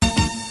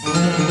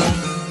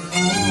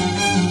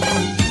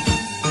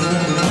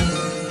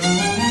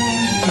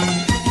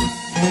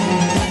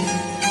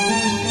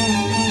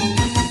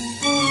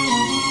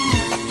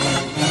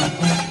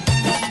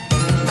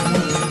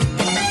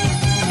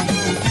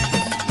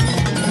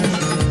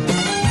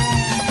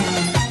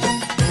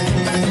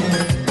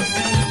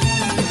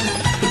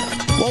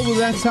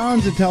that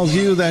sounds, it tells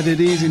you that it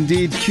is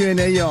indeed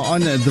Q&A on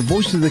the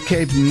Voice of the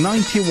Cape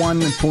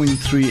 91.3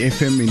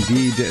 FM,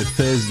 indeed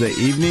Thursday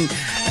evening.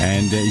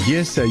 And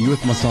yes, you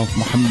with myself,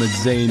 Muhammad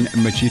Zain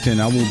Machita, and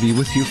I will be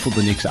with you for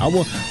the next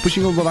hour,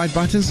 pushing all the right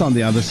buttons on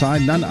the other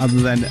side, none other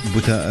than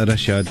Buta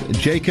Rashad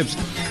Jacobs.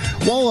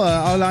 Well,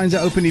 our lines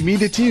are open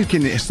immediately. You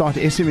can start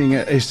SMing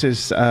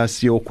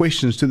us your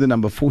questions to the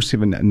number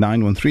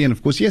 47913. And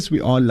of course, yes, we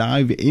are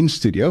live in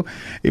studio.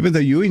 Even though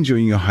you're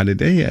enjoying your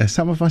holiday,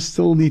 some of us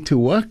still need to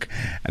work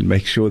and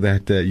make sure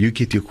that you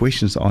get your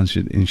questions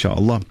answered,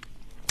 inshallah.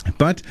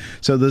 But,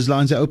 so those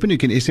lines are open. You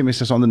can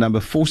SMS us on the number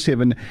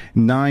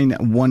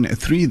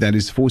 47913. That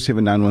is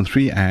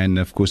 47913. And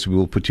of course, we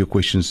will put your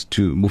questions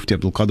to Mufti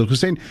Abdul Kader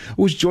Hoosain,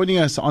 who's joining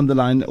us on the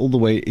line all the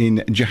way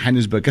in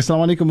Johannesburg.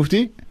 Assalamu alaikum,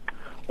 Mufti.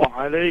 Wa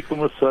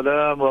alaikum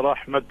assalam wa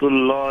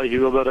rahmatullahi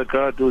wa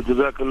barakatuh.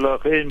 Jazakallah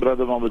khair,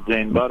 brother Muhammad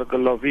Zain.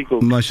 Barakallah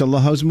feekum.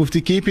 MashaAllah. How's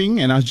Mufti keeping?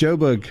 And how's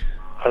Joburg?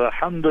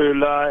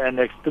 Alhamdulillah, and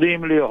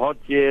extremely hot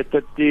here,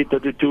 30,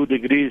 32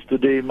 degrees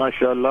today,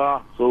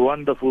 mashallah. So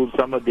wonderful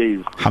summer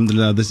days.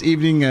 Alhamdulillah. This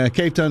evening,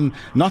 Cape Town,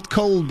 not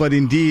cold, but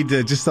indeed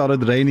just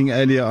started raining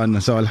earlier on.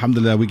 So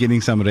alhamdulillah, we're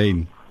getting some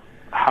rain.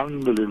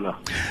 Alhamdulillah.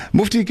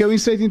 Mufti, going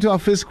straight into our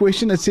first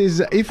question. It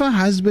says, if a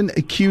husband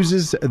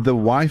accuses the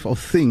wife of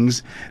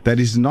things that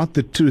is not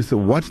the truth,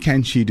 what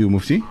can she do,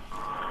 Mufti?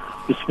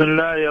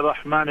 Bismillahir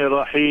Rahmanir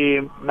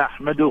Rahim.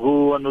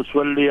 Nahmaduhu wa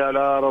nusalli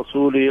ala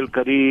Rasulihil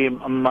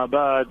Kareem. Amma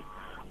ba'd.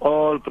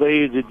 All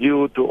praise is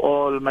due to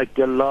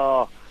Almighty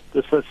Allah,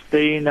 the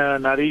sustainer,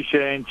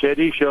 nourisher and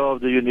cherisher of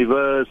the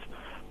universe.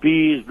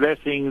 Peace,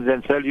 blessings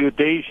and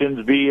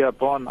salutations be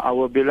upon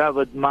our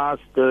beloved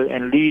master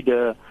and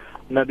leader,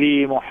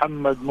 Nabi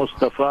Muhammad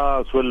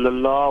Mustafa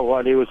sallallahu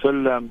alayhi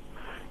wasallam.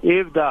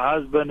 If the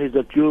husband is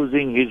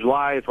accusing his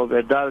wife of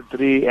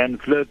adultery and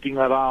flirting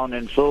around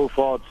and so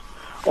forth,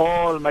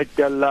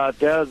 Almighty Allah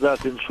tells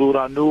us in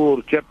Surah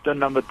Nur, chapter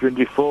number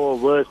 24,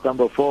 verse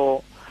number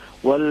 4,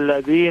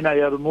 وَالَّذِينَ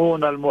يَرْمُونَ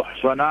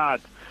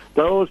الْمُحْصَنَاتِ,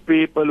 those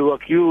people who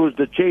accuse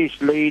the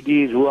chaste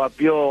ladies who are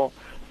pure,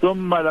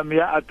 ثُمَّ لَمْ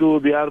يَأْتُوا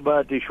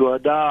بِأَرْبَعَةِ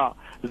شُهَدَاءَ,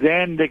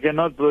 then they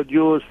cannot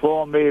produce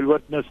 4 male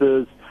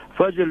witnesses,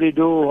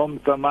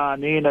 فَجْلِدُوهُمْ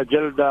ثَمَانِينَ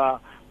جَلْدًا,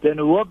 then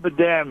whoop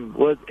them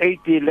with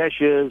 80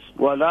 lashes,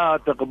 وَلَا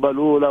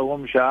تَقْبَلُوا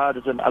لَهُمْ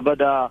شَهَادَةً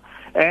أَبَدًا,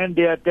 and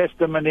their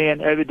testimony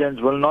and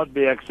evidence will not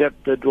be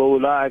accepted.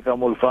 وَأُولَٰئِكَ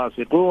هُمُ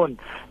الْفَاسِقُونَ,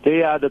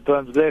 they are the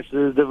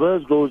transgressors. The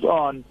verse goes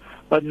on,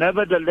 but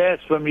nevertheless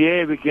from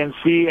here we can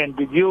see and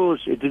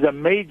deduce it is a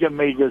major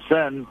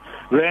sin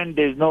when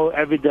there is no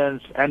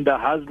evidence and the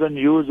husband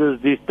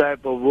uses these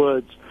type of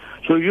words.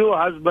 So you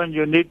husband,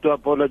 you need to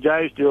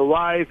apologize to your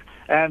wife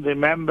and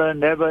remember,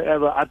 never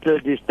ever utter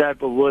this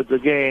type of words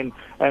again,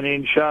 and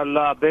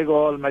inshallah beg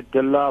Almighty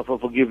Allah for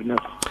forgiveness.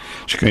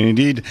 Shukran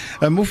indeed.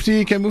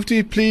 Mufti, can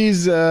Mufti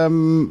please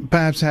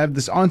perhaps have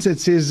this answer? It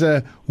says,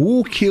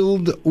 who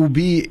killed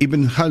Ubay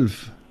ibn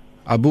Khalf?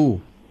 Abu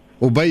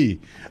Ubay.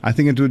 I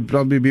think it would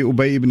probably be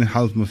Ubay ibn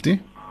Khalf, Mufti.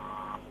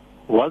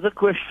 Was a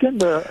question,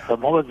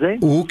 Muhammad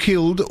Zain? Who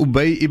killed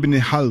Ubay ibn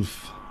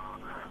Khalf?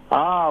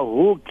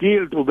 Who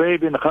killed Ubay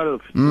bin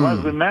Khalf?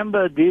 Must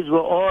remember, these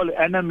were all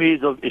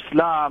enemies of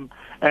Islam,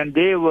 and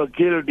they were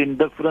killed in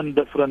different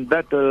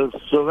battles.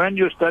 So when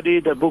you study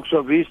the books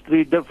of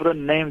history,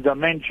 different names are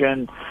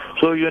mentioned.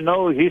 So you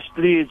know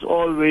history is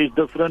always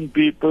different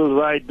people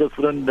write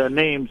different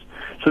names.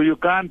 So you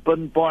can't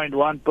pinpoint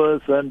one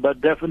person,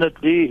 but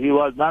definitely he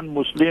was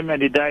non-Muslim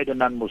and he died a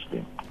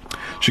non-Muslim.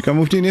 Shukran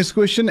Mufti. Next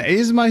question.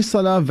 Is my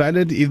salah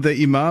valid if the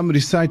Imam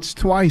recites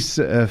twice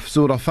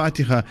Surah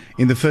Fatiha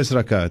in the first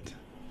rakat?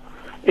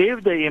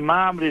 If the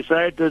Imam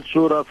recited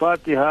Surah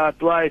Fatiha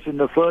twice in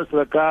the first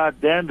rakat,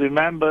 then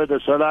remember the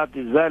salat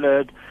is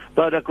valid.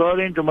 But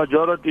according to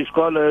majority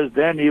scholars,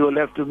 then he will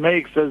have to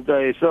make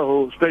sajda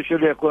sahu,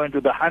 especially according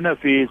to the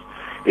Hanafis.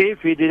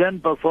 If he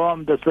didn't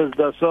perform the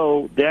sajda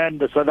sahu, then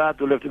the salat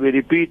will have to be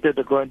repeated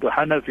according to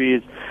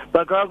Hanafis.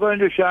 But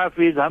according to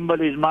Shafis,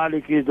 Hanbalis,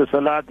 Malikis, the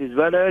salat is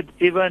valid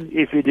even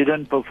if he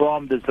didn't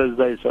perform the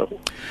sajda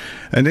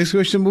sahu. Next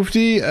question,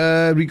 Mufti.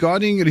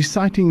 Regarding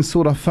reciting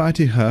Surah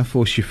Fatiha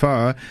for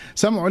Shifa,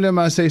 some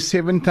ulama say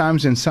 7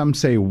 times and some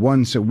say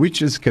once.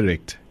 Which is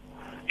correct?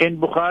 In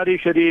Bukhari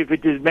Sharif,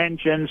 it is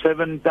mentioned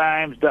 7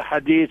 times. The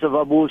hadith of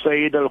Abu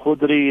Sa'id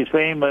al-Khudri is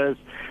famous.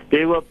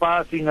 They were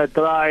passing a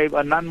tribe,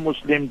 a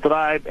non-Muslim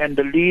tribe, and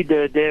the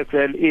leader there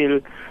fell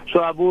ill.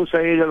 So Abu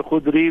Sa'id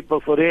al-Khudri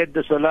perforated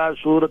the Salah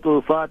Surah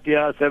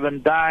al-Fatiha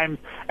 7 times,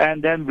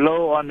 and then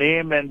blow on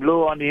him,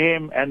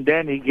 and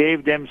then he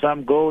gave them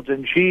some goats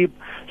and sheep.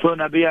 So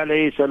Nabi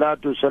alayhi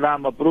salatu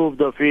salam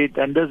approved of it,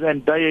 and this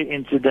entire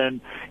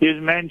incident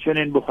is mentioned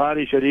in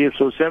Bukhari Sharif.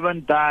 So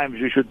 7 times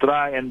you should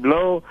try and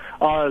blow,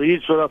 or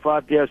read Surah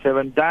Fatiha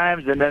 7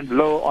 times, and then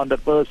blow on the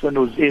person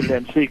who's ill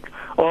and sick.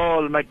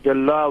 Almighty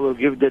Allah will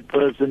give that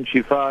person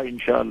shifa,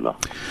 inshallah.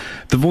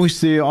 The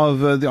voice there of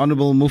the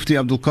Honourable Mufti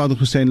Abdul Kader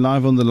Hoosain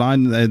live on the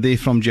line there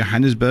from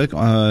Johannesburg,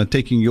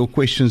 taking your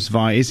questions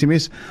via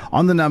SMS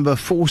on the number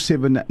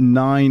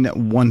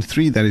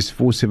 47913. That is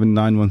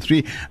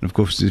 47913. And of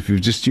course, if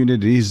you've just tuned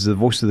in, it is the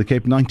voice of the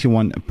Cape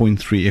 91.3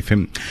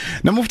 FM.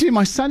 Now, Mufti,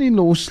 my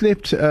son-in-law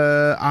slept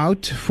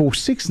out for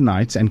 6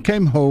 nights and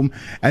came home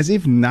as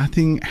if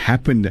nothing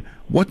happened.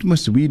 What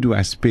must we do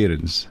as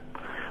parents?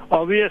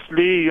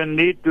 Obviously, you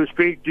need to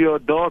speak to your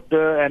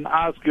daughter and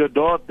ask your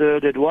daughter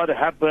that what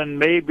happened.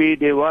 Maybe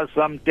there was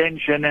some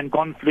tension and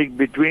conflict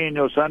between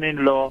your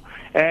son-in-law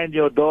and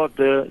your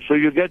daughter. So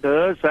you get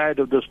her side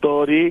of the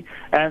story,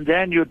 and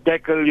then you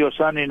tackle your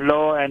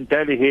son-in-law and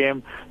tell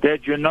him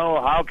that,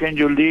 how can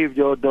you leave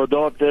your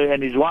daughter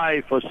and his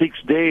wife for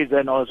 6 days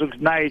or 6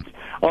 nights?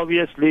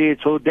 Obviously,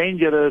 it's so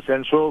dangerous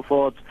and so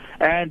forth.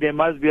 And there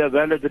must be a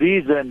valid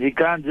reason. He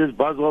can't just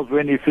buzz off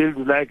when he feels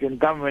like and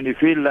come when he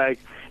feels like.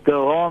 The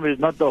home is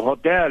not the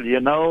hotel, He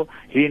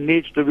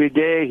needs to be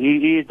there.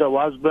 He is the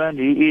husband.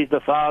 He is the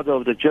father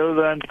of the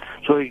children.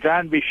 So he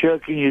can't be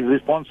shirking his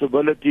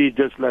responsibility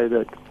just like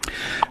that.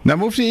 Now,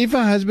 Mufti, if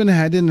a husband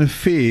had an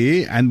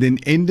affair and then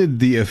ended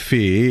the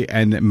affair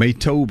and made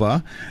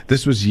tawbah,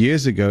 this was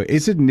years ago,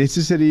 is it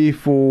necessary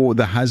for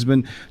the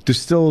husband to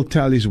still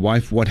tell his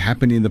wife what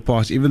happened in the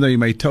past, even though he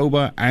made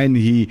tawbah and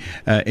he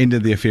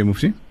ended the affair,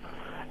 Mufti?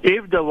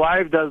 If the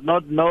wife does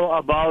not know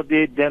about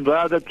it, then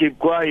rather keep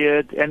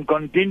quiet and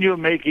continue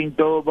making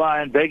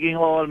tawbah and begging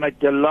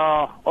Almighty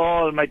Allah.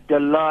 Almighty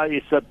Allah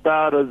is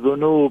Sattar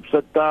al-Zunub,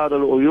 Sattar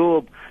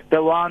al-Uyub,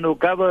 the one who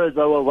covers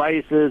our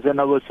vices and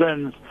our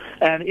sins.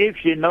 And if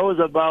she knows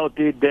about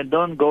it, then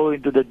don't go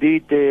into the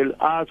detail.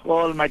 Ask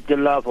Almighty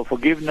Allah for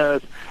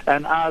forgiveness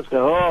and ask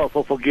her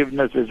for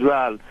forgiveness as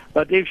well.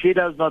 But if she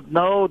does not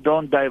know,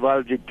 don't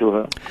divulge it to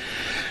her.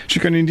 She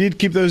can indeed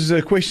keep those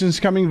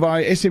questions coming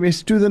via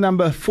SMS to the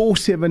number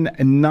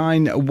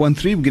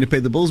 47913. We're going to pay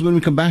the bills. When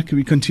we come back,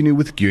 we continue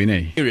with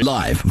Q&A.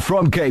 Live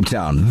from Cape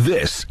Town,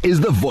 this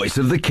is the Voice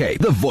of the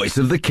Cape. The Voice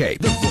of the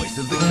Cape. The Voice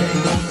of the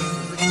Cape.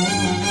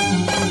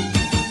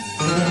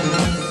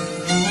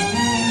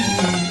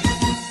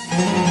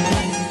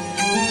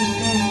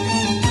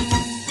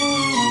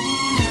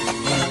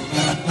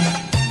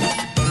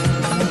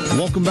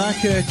 Welcome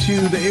back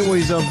to the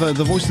airways of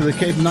the Voice of the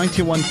Cape,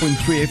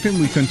 91.3 FM.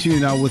 We continue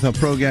now with our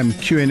program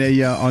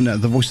Q&A on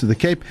the Voice of the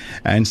Cape,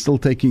 and still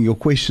taking your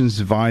questions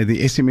via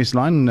the SMS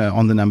line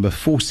on the number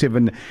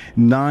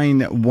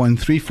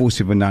 47913,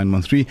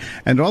 47913.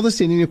 And rather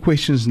send in your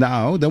questions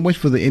now. Don't wait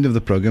for the end of the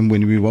program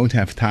when we won't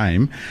have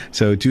time.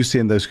 So do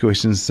send those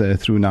questions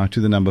through now to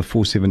the number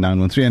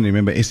 47913. And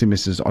remember,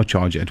 SMSs are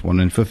charged at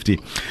 150.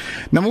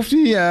 Now,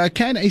 Mufti,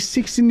 can a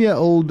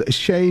 16-year-old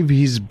shave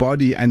his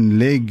body and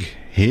leg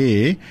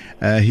hair?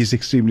 He's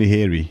extremely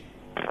hairy.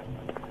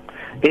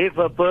 If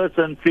a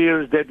person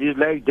feels that he's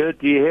like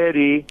dirty,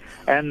 hairy,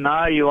 and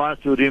now he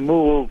wants to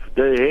remove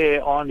the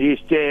hair on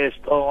his chest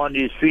or on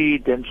his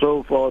feet and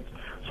so forth,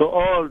 so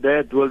all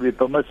that will be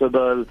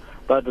permissible.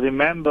 But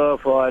remember,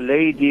 for a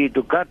lady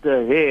to cut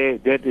her hair,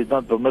 that is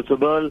not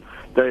permissible.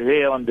 The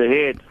hair on the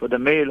head, for the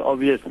male,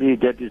 obviously,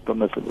 that is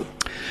permissible.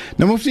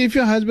 Now, Mufti, if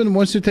your husband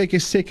wants to take a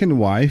second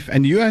wife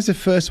and you as a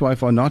first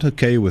wife are not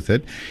okay with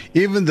it,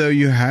 even though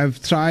you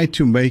have tried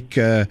to make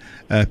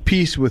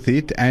peace with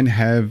it and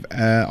have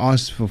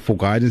asked for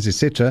guidance,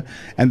 etc.,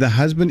 and the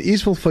husband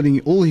is fulfilling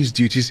all his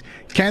duties,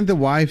 can the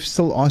wife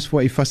still ask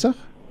for a fasakh?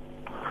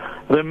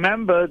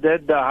 Remember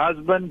that the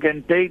husband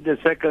can take the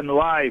second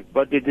wife,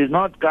 but it is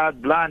not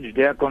carte blanche.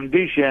 There are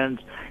conditions.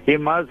 He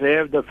must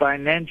have the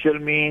financial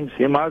means,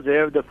 he must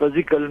have the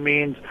physical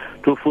means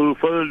to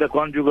fulfill the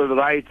conjugal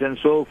rights and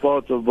so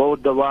forth of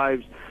both the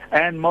wives.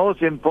 And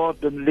most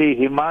importantly,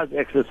 he must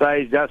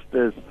exercise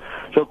justice.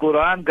 So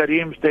Quran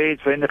Kareem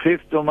states, فَإِنْ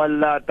خِفْتُمْ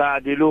أَلَّا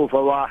تَعْدِلُوا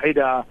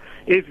فَوَاحِدًا.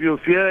 If you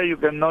fear you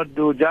cannot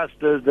do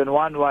justice, then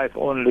one wife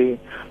only.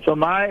 So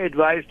my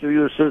advice to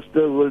you,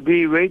 sister, will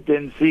be wait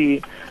and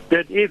see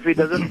that if he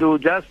doesn't do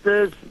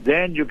justice,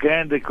 then you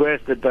can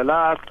request the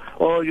talaq,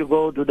 or you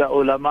go to the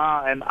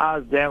ulama and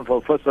ask them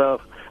for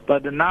fasakh.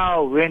 But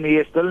now, when he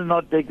has still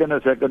not taken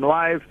a second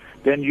wife,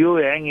 then you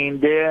hang in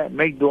there,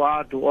 make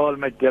dua to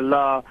Almighty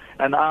Allah,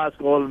 and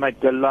ask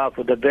Almighty Allah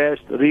for the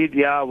best. Read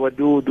Ya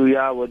Wadudu,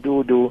 Ya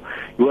Wadudu.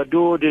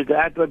 Wadud is the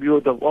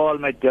attribute of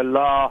Almighty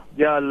Allah.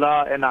 Ya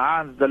Allah,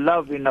 enhance the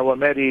love in our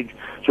marriage.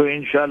 So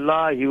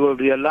inshallah, he will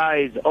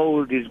realize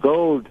old is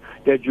gold,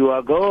 that you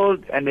are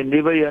gold, and in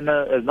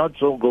Nibayana is not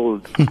so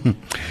gold.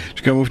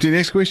 Okay, Mufti,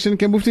 next question.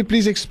 Can Mufti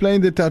please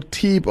explain the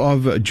tartib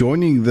of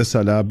joining the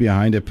salah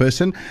behind a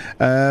person?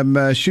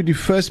 Should you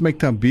first make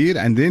takbir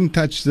and then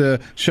touch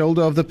the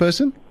shoulder of the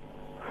person?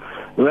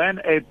 When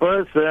a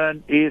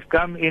person is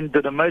come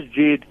into the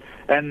masjid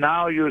and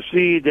now you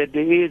see that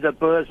there is a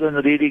person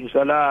reading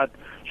salat,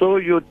 so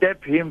you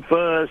tap him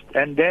first,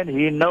 and then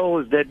he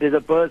knows that there's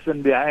a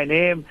person behind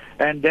him,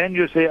 and then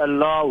you say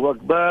Allahu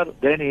Akbar,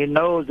 then he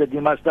knows that he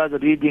must start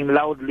reading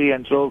loudly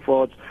and so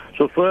forth.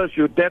 So first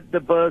you tap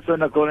the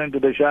person according to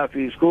the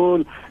Shafi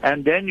school,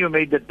 and then you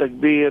make the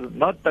takbir,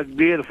 not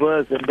takbir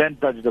first and then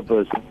touch the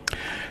person.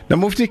 Now,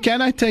 Mufti,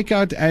 can I take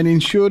out an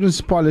insurance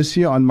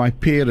policy on my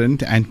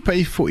parent and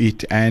pay for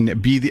it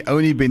and be the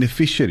only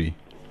beneficiary?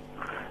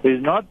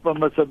 It's not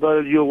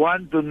permissible. You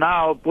want to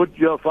now put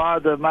your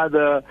father,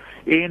 mother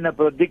in a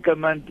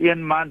predicament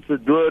in months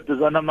of dood,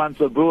 is on a month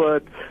of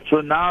dood.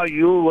 So now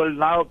you will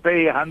now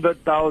pay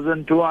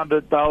 100,000,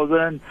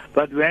 200,000,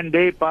 but when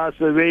they pass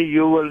away,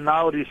 you will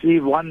now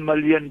receive 1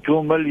 million,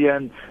 2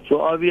 million.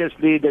 So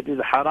obviously that is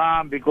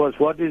haram, because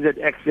what is that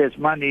excess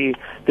money?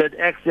 That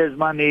excess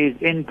money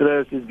is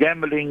interest, is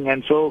gambling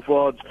and so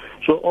forth.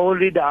 So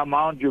only the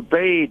amount you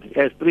paid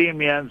as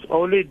premiums,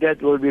 only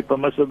that will be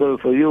permissible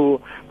for you.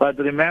 But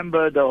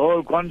remember, the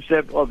whole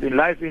concept of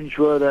life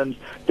insurance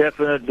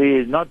definitely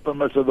is not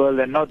permissible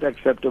and not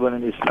acceptable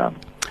in Islam.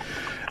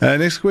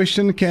 Next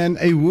question. Can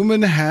a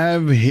woman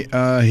have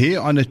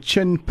hair on her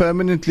chin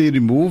permanently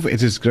removed?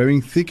 It is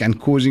growing thick and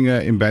causing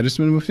her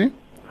embarrassment, Mufti?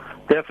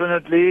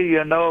 Definitely,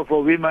 you know,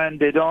 for women,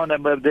 they don't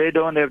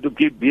have to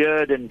keep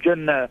beard and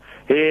chin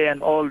hair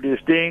and all these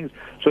things.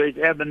 So it's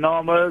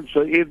abnormal.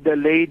 So if the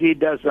lady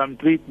does some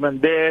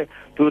treatment there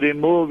to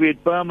remove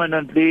it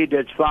permanently,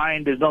 that's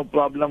fine. There's no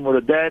problem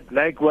with that.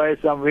 Likewise,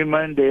 some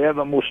women, they have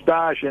a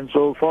mustache and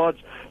so forth.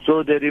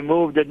 So they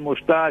remove that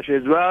mustache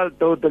as well.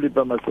 Totally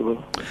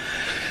permissible.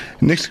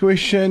 Next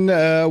question.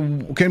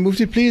 Can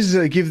Mufti please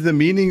give the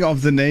meaning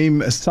of the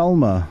name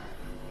Salma?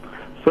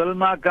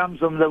 Salma comes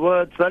from the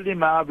word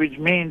Salima, which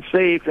means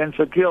safe and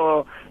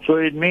secure. So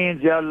it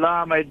means, Ya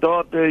Allah, my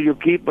daughter, you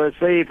keep her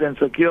safe and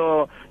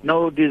secure.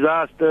 No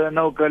disaster,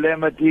 no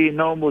calamity,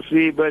 no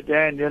musibat,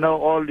 and, you know,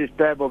 all this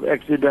type of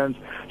accidents.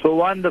 So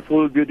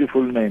wonderful,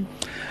 beautiful name.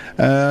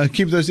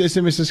 Keep those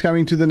SMSs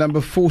coming to the number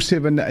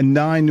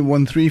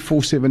 47913,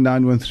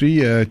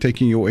 47913,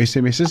 taking your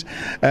SMSs.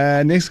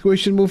 Next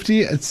question,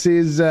 Mufti. It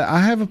says, I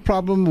have a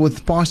problem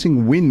with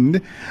passing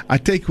wind. I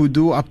take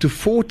wudu up to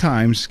 4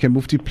 times. Can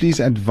Mufti please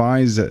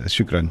advise?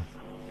 Shukran.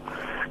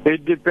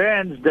 It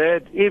depends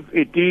that if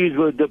it is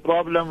with the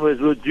problem was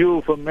with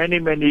you for many,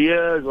 many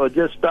years, or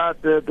just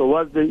started, or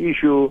what's the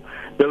issue.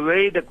 The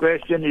way the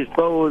question is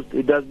posed,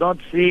 it does not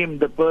seem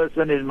the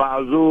person is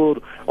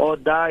ma'zur or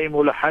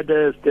da'imul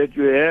hadas, that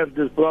you have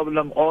this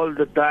problem all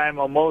the time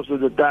or most of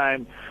the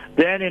time.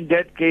 Then in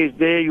that case,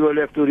 there you will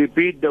have to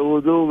repeat the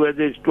wudu,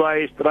 whether it's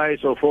twice,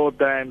 thrice or 4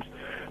 times.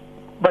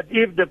 But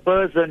if the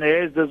person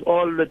has this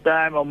all the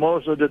time or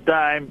most of the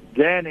time,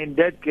 then in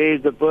that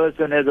case the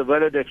person has a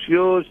valid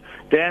excuse.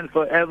 Then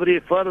for every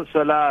first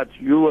salat,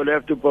 you will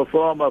have to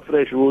perform a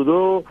fresh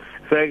wudu.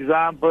 For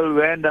example,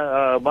 when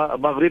the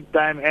Maghrib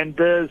time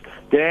enters,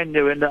 then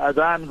when the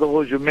Adhan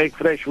goes, you make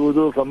fresh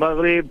wudu for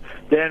Maghrib.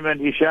 Then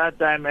when Isha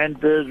time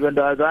enters, when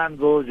the Adhan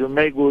goes, you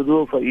make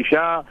wudu for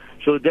Isha.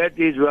 So that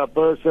is a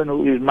person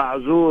who is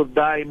ma'zur,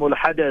 da'imul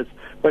hadas.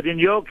 But in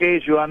your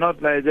case, you are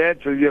not like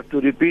that, so you have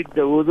to repeat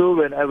the wudu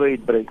whenever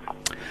it breaks.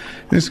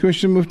 Next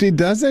question, Mufti.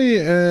 Does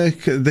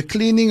the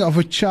cleaning of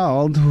a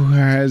child who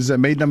has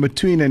made number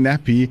 2 in a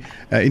nappy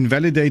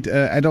invalidate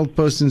adult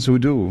person's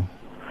wudu?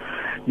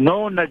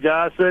 No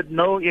najasat,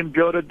 no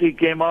impurity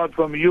came out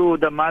from you,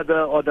 the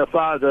mother or the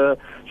father,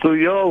 so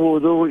your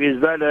wudu is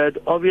valid.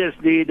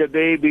 Obviously, the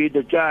baby,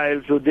 the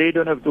child, so they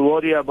don't have to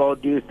worry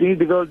about these things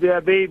because they are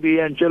baby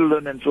and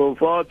children and so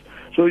forth.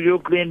 So you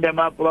clean them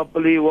up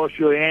properly, wash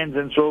your hands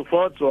and so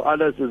forth. So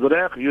alles is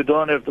rech. You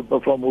don't have to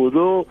perform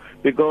wudu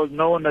because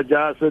no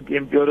najasat,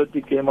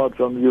 impurity came out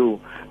from you.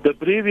 The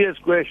previous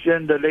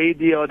question, the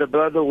lady or the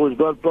brother who's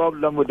got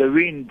problem with the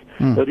wind,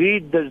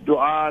 read this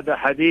dua. The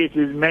hadith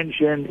is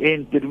mentioned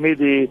in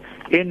Tirmidhi.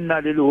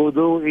 Inna lil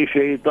wudu'i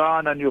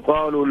shaytanan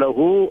yuqalu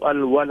lahu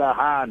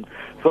al-walahan.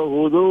 For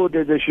wudu,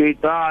 there's a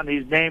shaitan.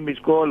 His name is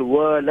called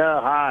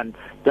Walahan.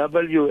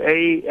 W-A-L-A-H-A-N.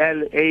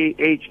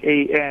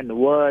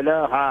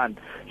 Walahan.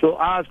 So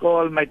ask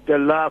Almighty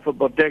Allah for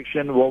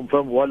protection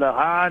from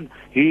Walahan.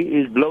 He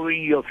is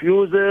blowing your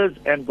fuses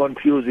and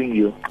confusing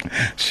you.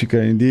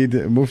 Shukran indeed,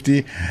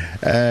 Mufti.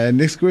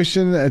 Next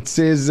question. It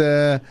says,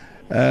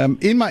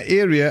 in my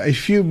area, a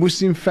few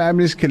Muslim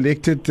families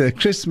collected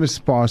Christmas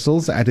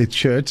parcels at a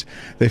church.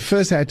 They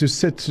first had to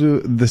sit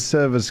through the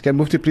service. Can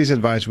Mufti please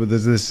advise whether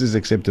this is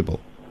acceptable?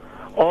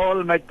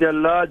 Almighty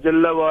Allah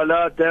Jalla wa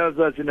Ala tells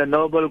us in the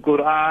noble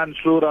Quran,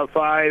 Surah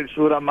 5,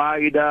 Surah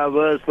Ma'idah,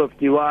 verse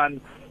 51,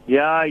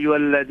 Ya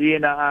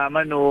ayyuhalladhina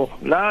amanu,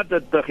 la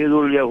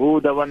tattakhidul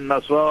yahuda wan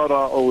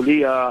nasara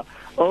awliya.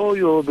 Oh,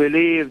 you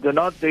believe, do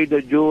not take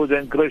the Jews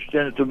and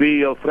Christians to be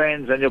your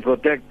friends and your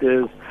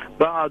protectors.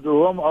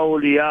 Ba'duhum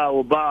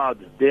awliya'u ba'd.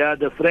 They are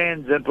the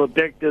friends and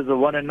protectors of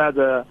one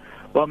another.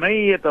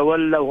 وَمَن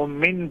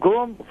يَتَوَلَّهُم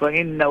مِّنكُمْ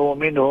فَإِنَّهُ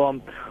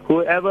مِنْهُمْ.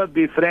 Whoever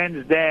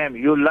befriends them,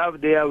 you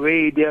love their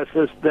way, their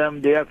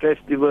system, their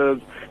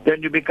festivals,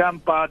 then you become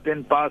part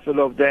and parcel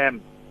of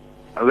them.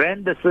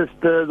 when the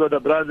sisters or the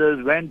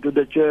brothers went to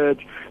the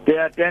church, they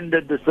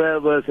attended the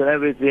service and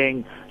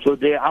everything, so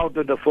they're out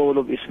of the fold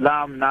of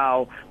Islam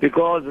now,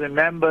 because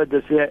remember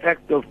this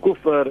act of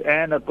kufr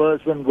and a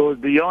person goes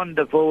beyond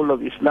the fold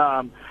of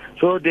Islam.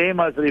 So they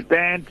must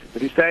repent,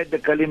 recite the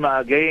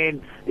kalima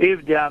again.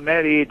 If they are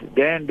married,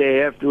 then they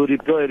have to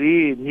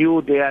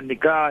renew their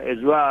nikah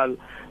as well.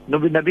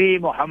 Nabi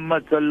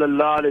Muhammad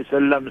sallallahu alaihi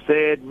wasallam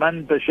said,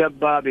 "Man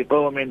tashabba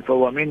biqawmin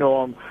fahuwa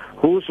minhum."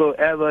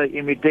 Whosoever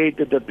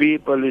imitated the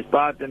people is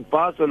part and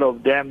parcel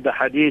of them. The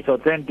hadith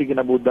authentic in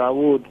Abu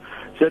Dawood.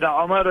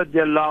 Sayyidina Umar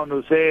radiallahu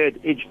anhu said,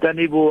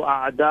 "Ijtanibu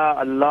a'da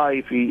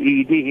Allah fi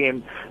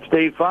eidihim."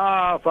 Stay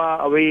far,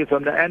 far away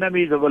from the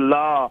enemies of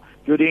Allah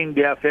during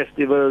their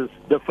festivals.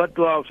 The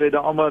fatwa of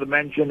Sayyidina Umar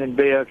mentioned in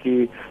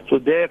Bayhaqi. So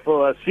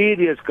therefore a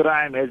serious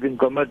crime has been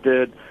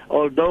committed,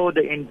 although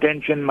the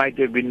intention might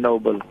have been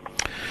noble.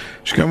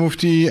 Shukran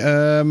Mufti.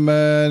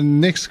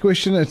 Next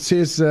question, it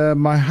says,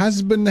 my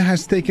husband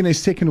has taken a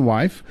second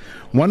wife.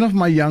 One of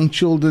my young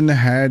children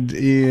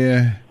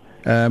is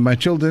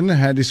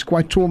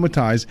quite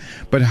traumatized,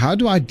 but how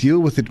do I deal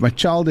with it? My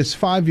child is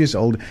 5 years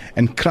old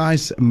and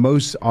cries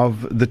most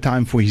of the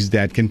time for his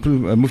dad. Can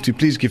Mufti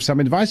please give some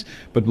advice?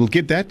 But we'll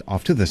get that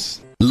after this.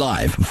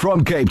 Live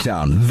from Cape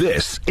Town,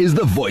 this is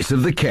the Voice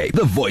of the Cape.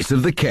 The Voice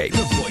of the Cape.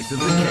 The Voice of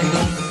the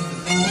Cape.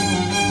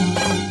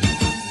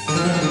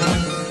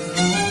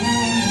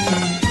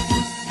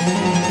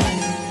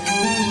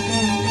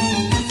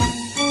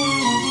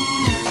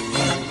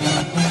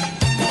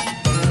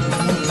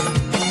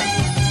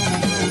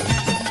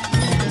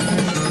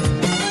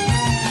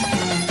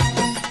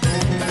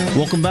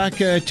 Welcome back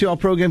to our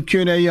program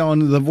Q&A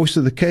on the Voice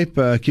of the Cape.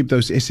 Keep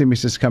those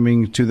SMSs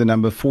coming to the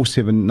number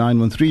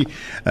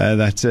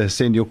 47913.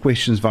 Send your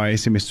questions via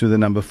SMS to the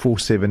number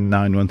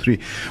 47913.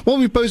 Well,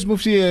 we posed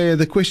Mufti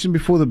the question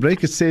before the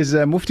break. It says,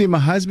 Mufti, my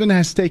husband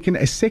has taken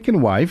a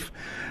second wife.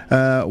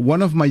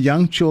 One of my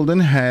young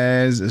children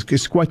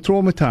is quite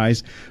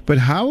traumatized, but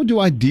how do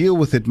I deal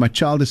with it? My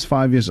child is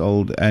 5 years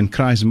old and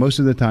cries most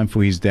of the time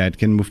for his dad.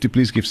 Can Mufti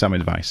please give some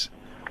advice?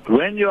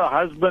 When your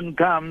husband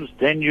comes,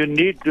 then you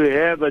need to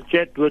have a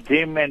chat with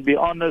him and be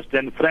honest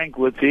and frank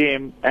with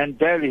him and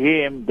tell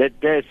him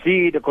that they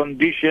see the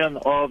condition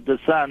of the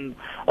son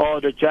or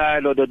the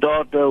child or the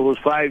daughter who's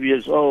 5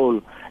 years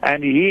old.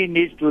 And he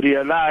needs to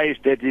realize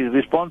that his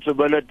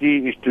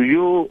responsibility is to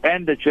you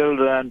and the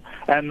children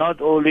and not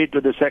only to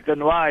the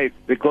second wife.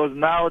 Because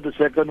now the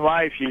second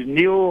wife is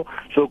new,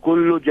 so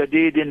kullu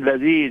jadidin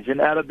laziz. In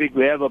Arabic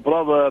we have a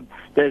proverb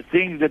that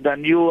things that are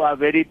new are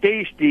very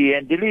tasty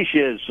and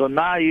delicious. So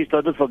now he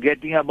started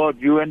forgetting about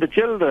you and the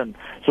children.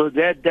 So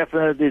that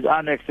definitely is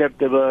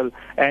unacceptable.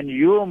 And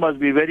you must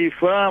be very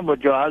firm with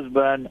your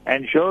husband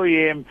and show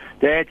him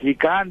that he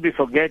can't be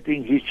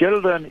forgetting his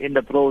children in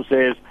the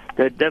process.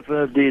 That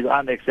definitely is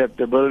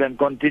unacceptable, and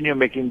continue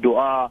making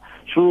dua.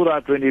 Surah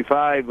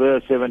 25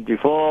 verse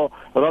 74,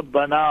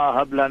 Rabbana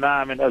hab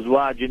lana min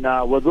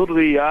azwajina wa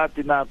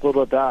dhurriyyatina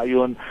qurrata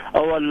a'yun.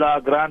 Oh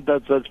Allah, grant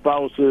us such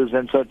spouses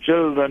and such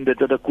children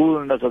that are the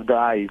coolness of the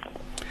eyes.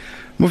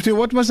 Mufti,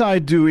 what must I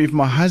do if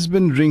my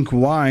husband drink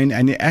wine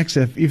and he acts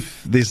as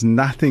if there's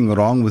nothing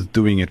wrong with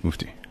doing it,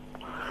 Mufti?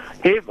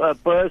 If a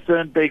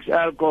person takes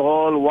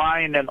alcohol,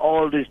 wine and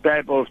all these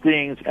type of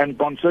things and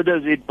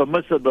considers it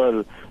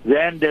permissible,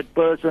 then that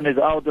person is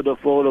out of the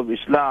fold of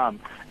Islam.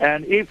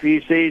 And if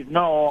he says,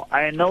 no,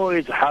 I know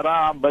it's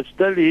haram, but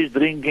still he's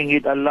drinking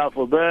it, Allah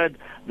forbid,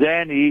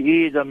 then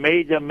he is a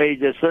major,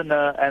 major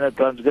sinner and a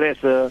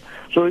transgressor.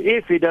 So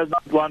if he does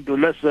not want to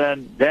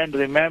listen, then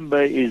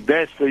remember it's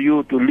best for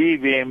you to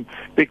leave him,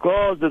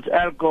 because this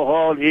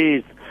alcohol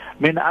is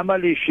min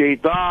amali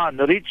shaitan,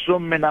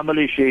 rijsum min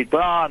amali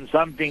shaitan,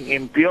 something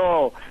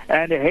impure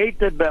and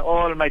hated by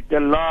Almighty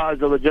Allah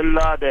Azza wa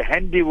Jalla, the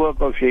handiwork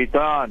of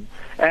shaitan.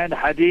 And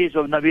hadith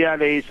of Nabi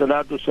alayhi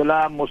salatu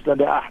salam,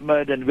 Musnad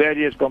Ahmad and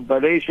various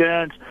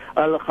compilations,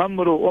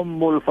 Al-Khamru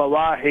Ummul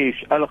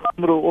Fawahish,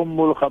 Al-Khamru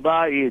Ummul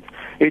Khaba'ith.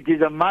 It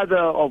is a mother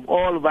of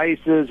all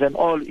vices and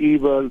all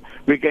evil.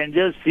 We can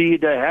just see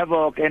the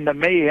havoc and the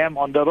mayhem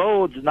on the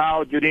roads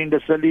now during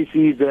the silly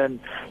season.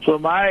 So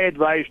my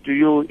advice to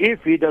you,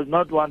 if he does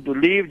not want to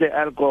leave the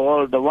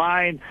alcohol, the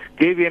wine,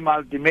 give him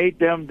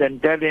ultimatum,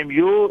 then tell him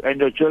you and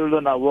your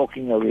children are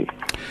walking away.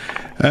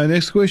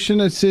 Next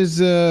question, it says,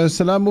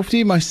 Salam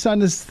Mufti, my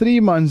son is 3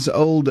 months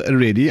old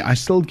already. I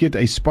still get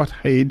a spot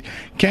head.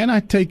 Can I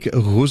take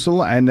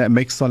ghusl and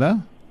make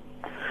salah?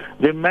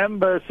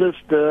 Remember,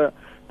 sister,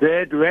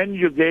 that when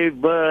you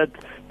gave birth,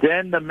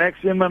 then the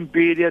maximum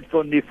period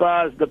for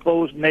nifas, the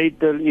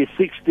postnatal, is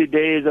 60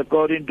 days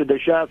according to the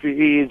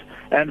Shafi'is,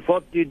 and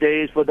 40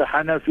 days for the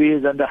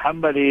Hanafis and the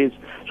Hanbalis.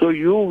 So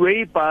you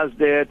way past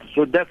that.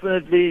 So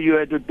definitely you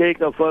have to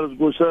take a first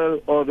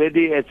ghusl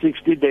already at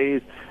 60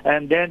 days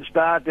and then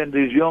start and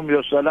resume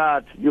your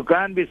salat. You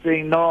can't be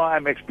saying, no,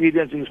 I'm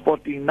experiencing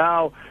spotting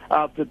now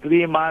after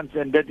 3 months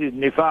and that is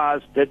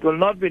nifas. That will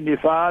not be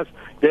nifas.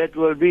 That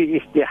will be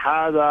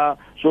istihada.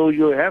 So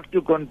you have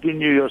to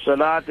continue your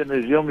salat and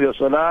resume your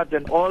salat,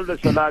 and all the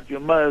salat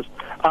you must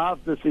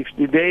after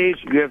 60 days,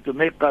 you have to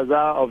make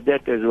qaza of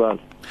that as well.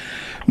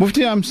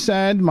 Mufti, I'm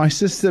sad. My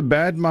sister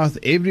badmouth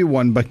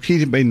everyone but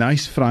treated by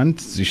nice front.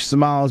 She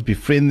smiles,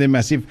 befriend them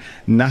as if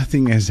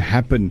nothing has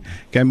happened.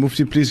 Can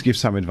Mufti please give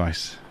some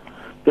advice?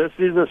 This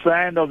is a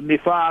sign of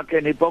nifaq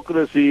and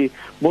hypocrisy.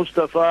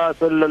 Mustafa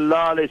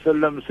sallallahu alayhi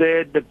wasallam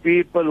said, the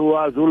people who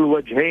are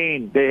Zul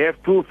Wajhain, they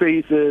have two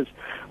faces.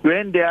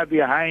 When they are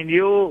behind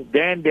you,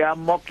 then they are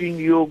mocking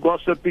you,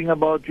 gossiping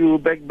about you,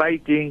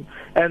 backbiting.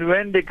 And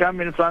when they come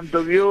in front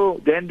of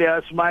you, then they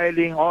are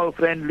smiling, all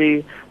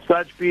friendly.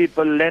 Such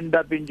people end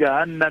up in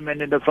Jahannam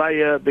and in the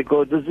fire,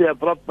 because this is a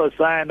proper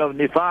sign of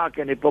nifaq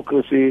and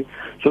hypocrisy.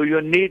 So you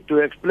need to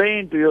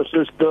explain to your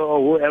sister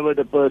or whoever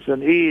the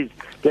person is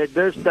that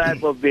this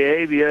type of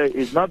behavior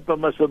is not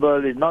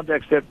permissible, is not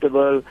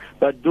acceptable,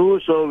 but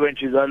do so when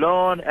she's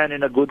alone and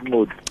in a good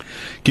mood.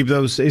 Keep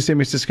those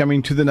SMSs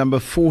coming to the number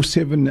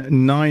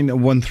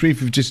 47913.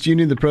 If you've just tuned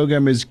in, the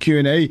program is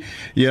Q&A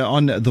here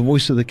on the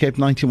Voice of the Cape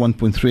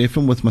 91.3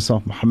 FM with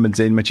myself, Muhammad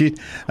Zain Majid,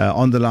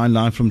 on the line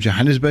live from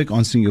Johannesburg,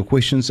 answering your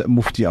questions,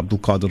 Mufti Abdul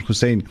Kader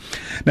Hoosain.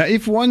 Now,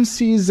 if one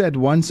sees that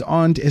one's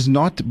aunt is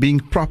not being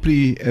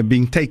properly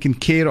being taken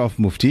care of,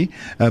 Mufti,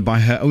 by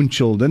her own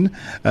children,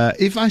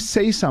 if I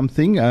say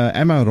something,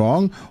 am I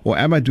wrong or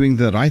am I doing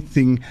the right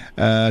thing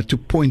to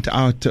point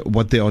out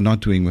what they are not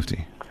doing,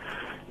 Mufti?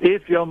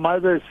 If your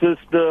mother's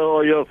sister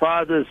or your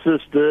father's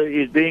sister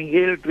is being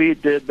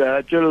ill-treated by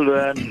her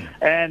children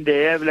and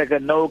they have like a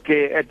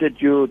no-care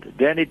attitude,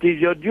 then it is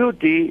your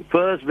duty,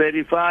 first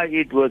verify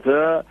it with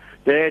her,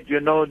 that you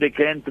know they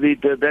can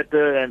treat her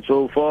better and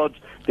so forth.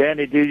 Then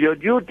it is your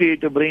duty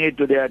to bring it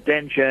to their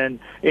attention.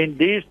 In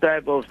these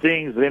type of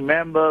things,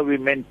 remember, we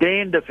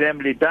maintain the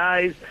family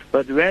ties,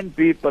 but when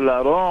people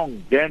are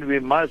wrong, then we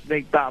must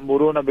make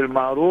ta'muruna bil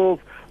ma'roof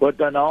wa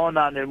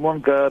tanahuna 'anil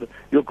munkar.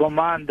 You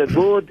command the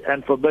good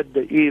and forbid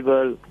the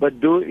evil,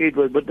 but do it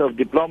with a bit of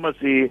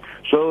diplomacy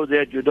so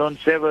that you don't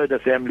sever the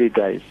family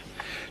ties.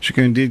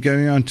 Shukran indeed.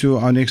 Going on to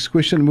our next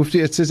question,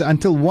 Mufti, it says,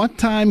 until what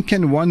time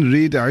can one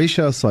read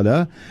Isha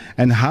Salah,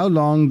 and how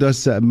long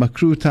does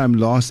makruh time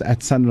last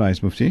at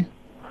sunrise, Mufti?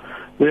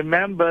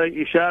 Remember,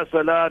 Isha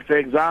Salat, for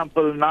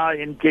example, now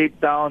in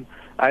Cape Town,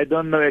 I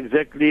don't know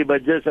exactly,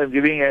 but just I'm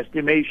giving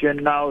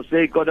estimation now,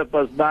 say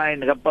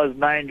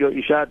 9:15, your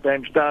Isha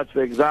time starts,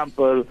 for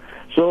example,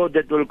 so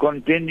that will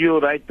continue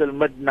right till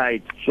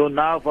midnight. So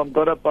now from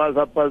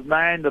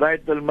 9:15,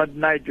 right till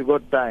midnight you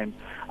got time.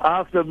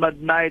 After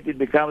midnight it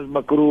becomes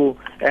makruh,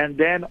 and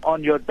then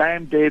on your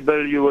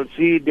timetable you will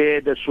see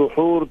there the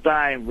suhoor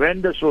time.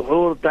 When the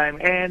suhoor time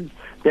ends,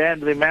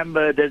 then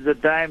remember that's the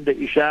time the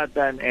Isha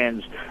time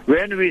ends.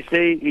 When we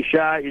say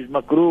Isha is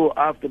makruh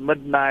after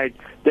midnight,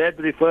 that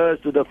refers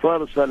to the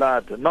first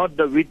salat, not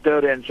the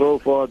witr and so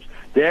forth.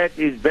 That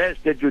is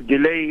best that you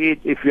delay it.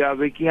 If you are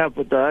waking up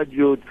for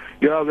tahajjud,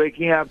 you are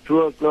waking up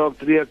 2 o'clock,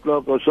 3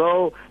 o'clock or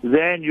so,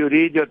 then you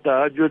read your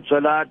tahajjud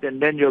salat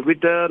and then your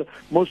witr.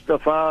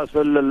 Mustafa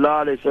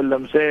sallallahu alayhi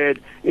wasallam said,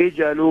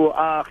 Ijalu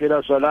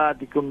akhira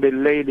salatikum bil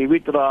layli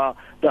witra.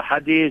 The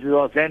hadith is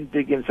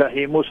authentic in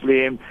Sahih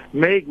Muslim.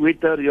 Make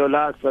witr your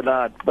last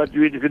salat. But if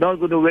you're not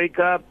going to wake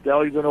up,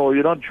 or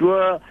you're not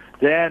sure,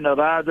 then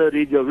rather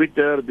read your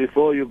witr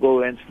before you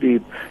go and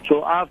sleep.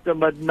 So after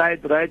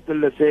midnight, right till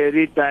the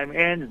Sahri time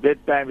ends,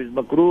 that time is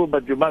makruh,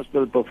 but you must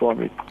still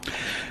perform it.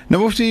 Now,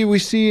 Mufti, we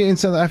see in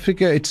South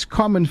Africa it's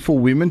common for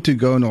women to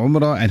go on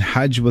Umrah and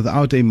Hajj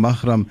without a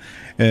mahram.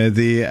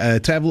 The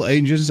travel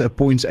agents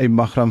appoints a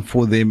mahram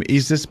for them.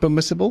 Is this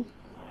permissible?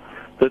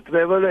 The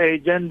travel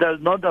agent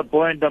does not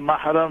appoint a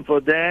mahram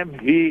for them.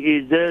 He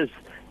is just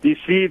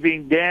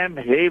deceiving them.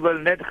 He will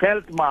not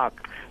health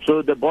mark.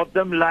 So the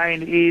bottom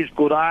line is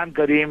Quran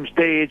Kareem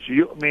states,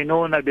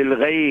 yu'minuna bil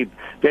ghaib,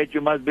 that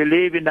you must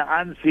believe in the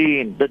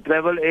unseen. The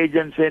travel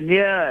agent said,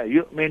 yeah,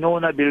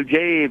 yu'minuna bil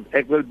jayb,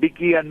 ekvel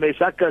biki and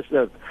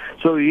mesakasak.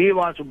 So he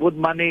wants to put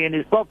money in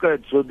his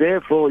pocket. So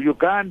therefore you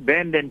can't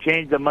bend and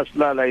change the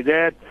masla like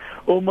that.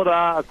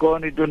 Umrah,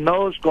 according to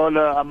no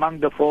scholar among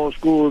the four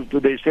schools, do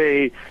they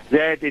say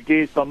that it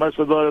is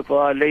permissible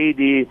for a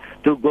lady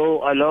to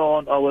go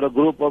alone or with a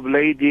group of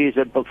ladies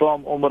and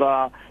perform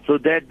Umrah. So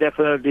that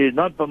definitely is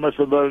not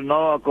permissible.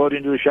 No,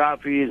 according to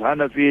Shafis,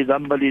 Hanafis,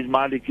 Hanbalis,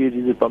 Malikis,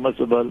 is it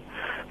permissible.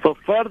 For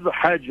Fard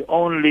Hajj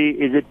only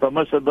is it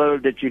permissible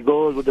that she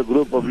goes with a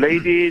group of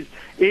ladies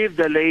if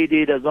the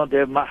lady does not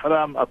have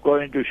mahram,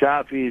 according to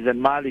Shafis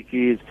and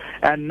Malikis.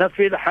 And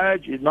Nafil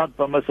Hajj is not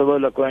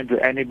permissible according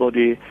to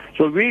anybody.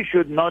 So we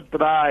should not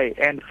try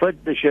and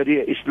fit the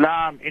Sharia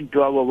Islam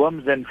into our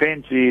whims and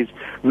fancies.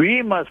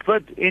 We must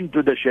fit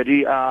into the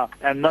Sharia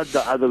and not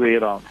the other way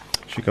around.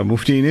 Shukran,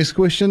 Mufti. Next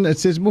question. It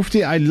says,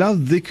 Mufti, I love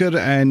dhikr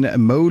and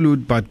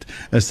mawlud, but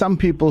some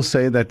people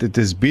say that it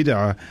is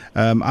bid'ah.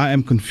 I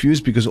am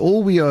confused because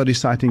all we are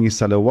reciting is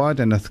salawat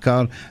and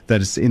adhkar that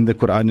is in the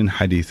Quran and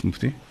Hadith,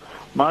 Mufti.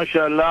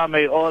 MashaAllah,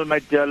 may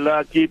Almighty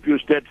Allah keep you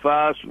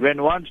steadfast.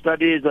 When one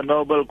studies the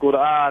noble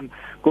Quran,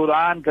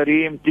 Quran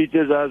Kareem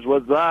teaches us,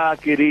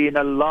 وَالذَّاكِرِينَ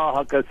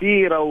اللَّهَ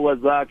كَثِيرًا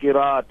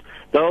وَالذَّاكِرَاتِ.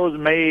 Those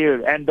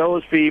male and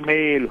those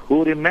female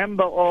who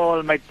remember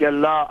Almighty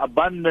Allah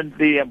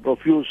abundantly and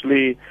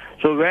profusely.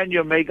 So when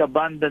you make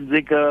abundant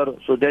zikr,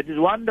 so that is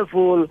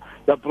wonderful.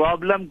 The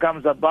problem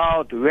comes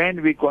about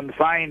when we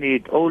confine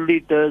it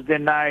only Thursday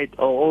night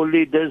or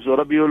only this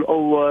Rabiul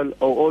Awwal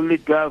or only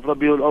 12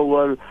 Rabiul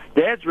Awwal.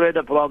 That's where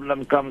the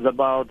problem comes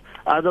about.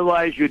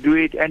 Otherwise you do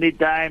it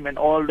anytime and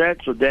all that,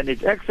 so then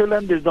it's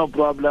excellent, there's no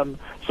problem.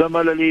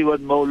 Similarly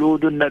with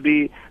Mawludun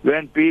Nabi,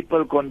 when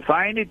people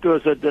confine it to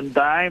a certain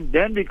time,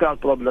 then becomes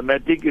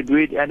problematic. You do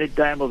it any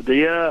time of the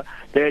year,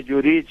 that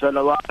you read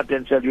salawat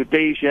and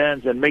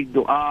salutations and make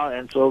dua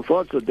and so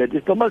forth, so that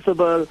is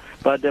permissible,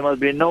 but there must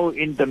be no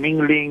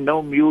intermingling,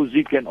 no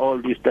music and all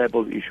these type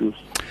of issues.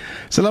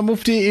 Salam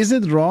Mufti, is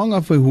it wrong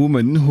of a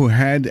woman who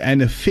had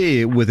an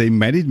affair with a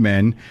married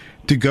man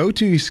to go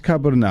to his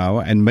qabr now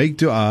and make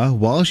dua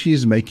while she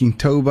is making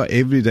tawbah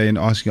every day and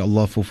asking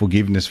Allah for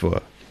forgiveness for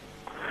her?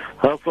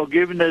 Her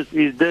forgiveness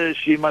is this: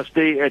 she must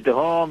stay at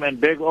home and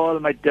beg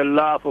Almighty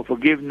Allah for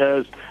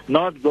forgiveness,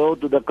 not go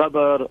to the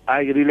qabr.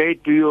 I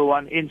relate to you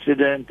one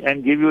incident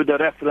and give you the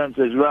reference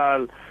as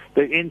well.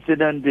 The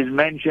incident is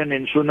mentioned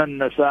in Sunan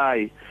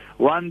Nasai.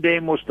 One day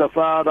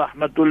Mustafa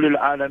Rahmatul lil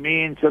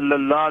Alameen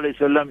sallallahu alayhi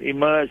wasallam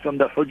emerged from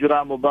the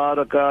Hujra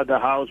Mubarakah, the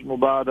house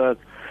Mubarak,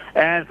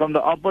 and from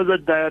the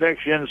opposite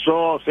direction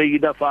saw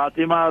Sayyida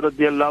Fatima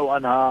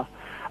radiallahu anha.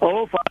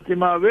 Oh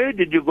Fatima, where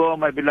did you go,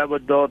 my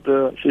beloved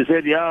daughter? She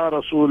said, Ya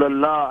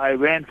Rasulullah, I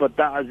went for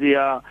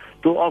ta'ziyah,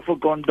 to offer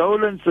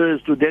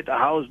condolences to that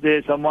house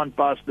there, someone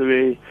passed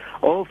away.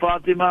 Oh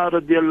Fatima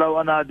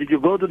radiallahu anha, did you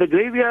go to the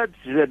graveyard?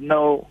 She said,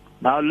 no.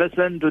 Now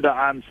listen to the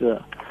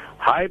answer.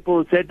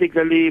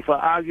 Hypothetically, for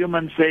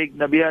argument's sake,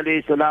 Nabi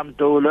alayhi salam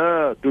told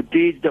her to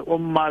teach the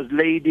ummah's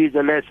ladies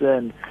a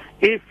lesson.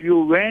 If you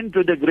went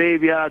to the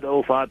graveyard,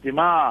 O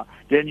Fatima,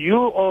 then you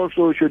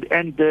also should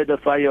enter the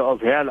fire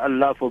of hell.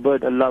 Allah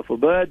forbid, Allah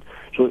forbid.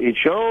 So it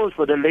shows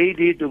for the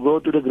lady to go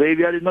to the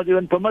graveyard is not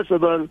even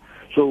permissible.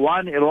 So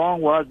one wrong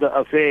was the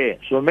affair.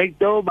 So make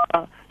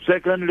tawbah.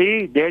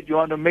 Secondly, that you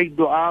want to make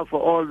dua for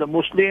all the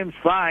Muslims,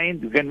 fine,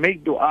 you can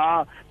make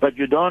dua, but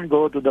you don't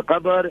go to the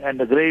qabr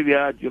and the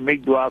graveyard, you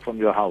make dua from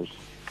your house.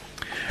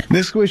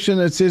 Next question,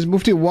 it says,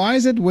 Mufti, why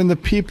is it when the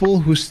people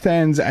who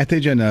stands at a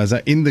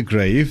janazah in the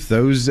grave,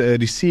 those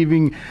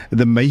receiving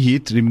the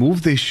mayyit,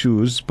 remove their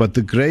shoes, but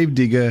the grave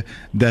digger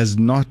does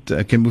not?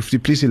 Can Mufti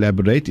please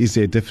elaborate? Is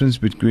there a difference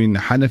between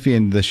Hanafi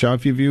and the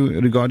Shafi view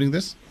regarding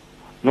this?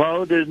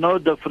 No, there's no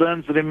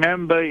difference.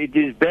 Remember, it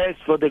is best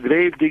for the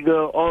grave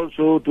digger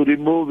also to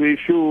remove his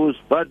shoes,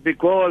 but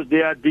because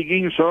they are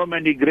digging so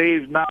many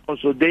graves now,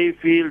 so they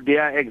feel they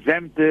are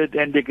exempted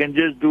and they can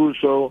just do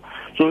so.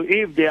 So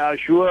if they are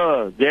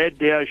sure that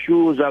their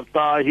shoes are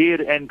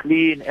tahir and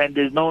clean and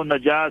there's no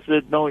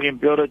najasat, no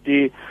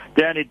impurity,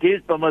 then it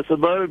is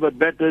permissible, but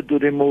better to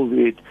remove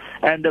it.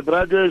 And the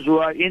brothers who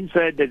are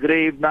inside the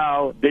grave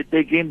now, they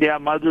take in their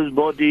mother's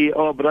body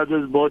or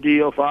brother's body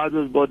or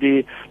father's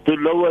body to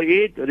lower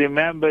it.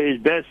 Remember,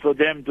 it's best for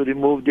them to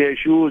remove their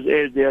shoes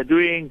as they are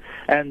doing.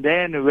 And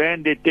then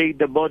when they take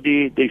the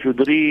body, they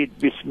should read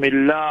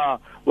Bismillah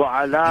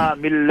wa ala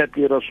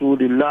millati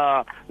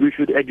Rasulillah. We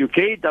should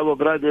educate our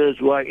brothers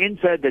who are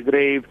inside the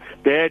grave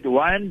that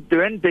when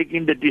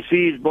taking the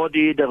deceased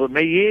body, the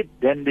mayyit,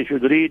 then they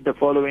should read the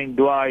following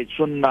dua. It's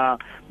sunnah.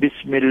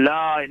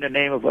 Bismillah, in the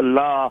name of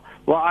Allah,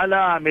 wa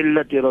ala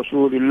millati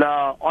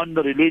Rasulillah, on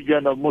the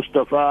religion of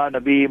Mustafa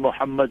Nabi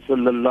Muhammad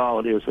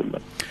sallallahu alayhi wa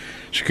sallam.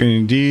 Shukran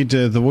indeed.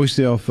 The voice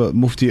there of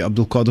Mufti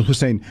Abdul Kader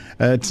Hoosain.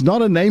 It's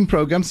not a name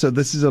program, so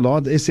this is a lot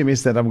of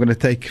SMS that I'm going to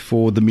take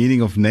for the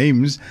meaning of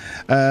names.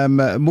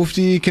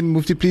 Mufti, can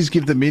Mufti please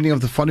give the meaning of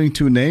the following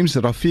two names,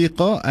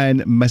 Rafiqa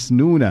and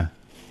Masnoona?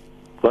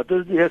 What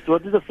is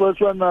the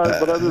first one,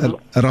 brothers?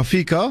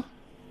 Rafiqa.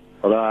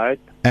 Right.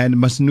 And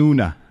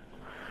Masnoona.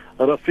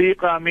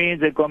 Rafiqa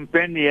means a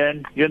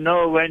companion. You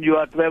know, when you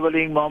are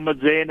traveling, Muhammad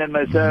Zain and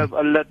myself,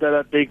 Allah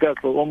Ta'ala take us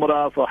for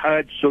Umrah, for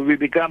Hajj, so we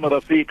become a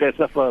Rafiqa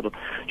Safar.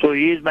 So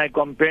he is my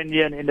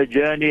companion in the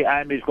journey,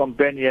 I am his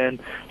companion.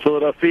 So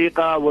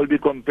Rafiqa will be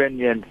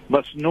companion.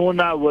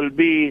 Masnoona will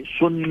be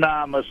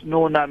Sunnah.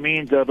 Masnoona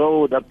means a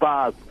road, a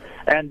path.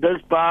 And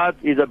this path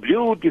is a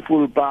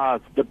beautiful path,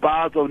 the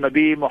path of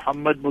Nabi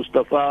Muhammad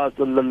Mustafa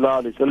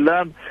sallallahu alaihi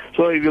wasallam.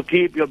 So if you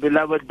keep your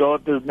beloved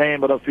daughter's name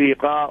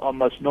Rafiqa or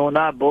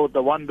Masnoona, both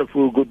are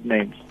wonderful good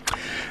names.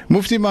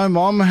 Mufti, my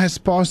mom has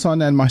passed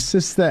on and my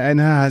sister and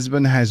her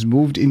husband has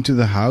moved into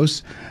the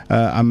house.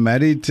 I'm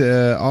married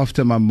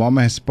after my mom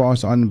has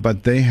passed on,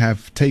 but they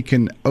have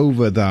taken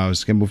over the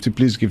house. Can Mufti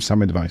please give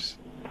some advice?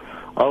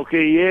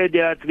 Okay,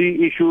 there are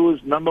three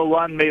issues. Number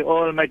one, may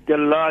Almighty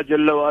Allah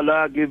Jalla wa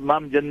Ala give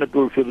Mam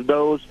Jannatul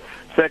Firdaus.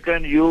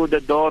 Second, you, the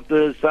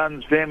daughters,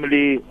 sons,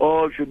 family,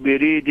 all should be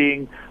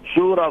reading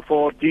Surah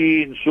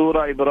 14,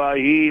 Surah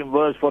Ebrahim,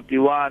 verse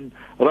 41.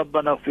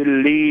 رَبَّنَا اغْفِرْ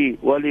لِي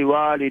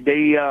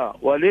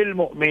وَلِوَالِدَيَّ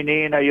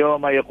وَلِلْمُؤْمِنِينَ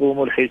يَوْمَ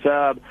يَقُومُ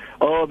الْحِسَابِ.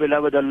 Oh,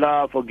 beloved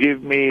Allah,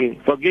 forgive me.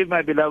 Forgive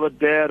my beloved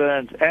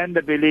parents and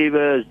the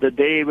believers the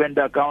day when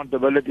the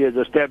accountability is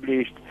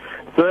established.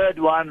 Third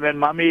one, when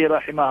Mummy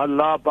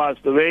rahimahullah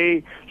passed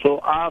away, so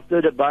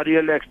after the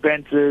burial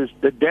expenses,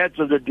 the deaths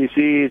of the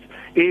deceased,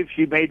 if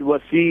she made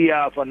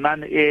wasiyah for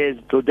non-heirs,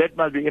 so that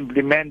must be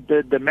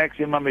implemented. The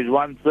maximum is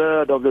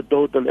 1/3 of the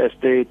total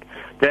estate.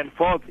 Then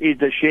fourth is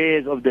the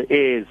shares of the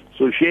heirs.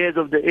 So shares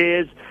of the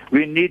heirs,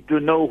 we need to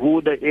know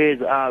who the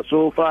heirs are.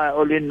 So far I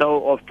only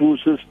know of 2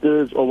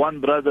 sisters, or 1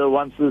 brother,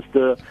 1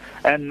 sister.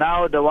 And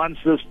now the 1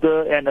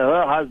 sister and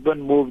her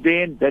husband moved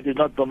in. That is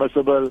not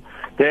permissible.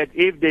 That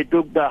if they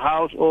took the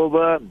house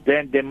over,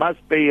 then they must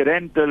pay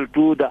rental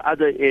to the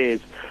other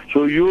heirs.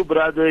 So you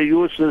brother,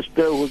 you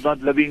sister who's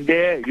not living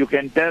there, you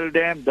can tell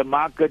them the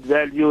market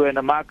value and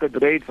the market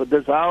rate for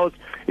this house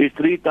is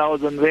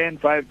 3,000 rand,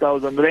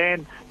 5,000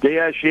 rand.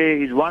 Their share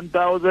is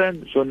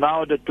 1,000. So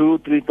now the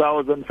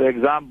 3,000, for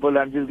example,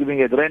 I'm just giving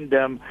it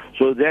random.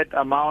 So that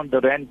amount, the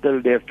rental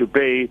they have to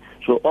pay.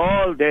 So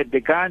all that,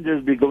 they can't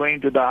just be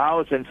going to the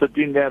house and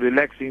sitting there,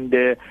 relaxing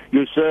there,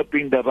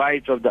 usurping the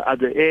rights of the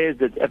other heirs.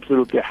 That's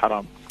absolutely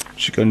haram.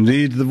 Sheikh,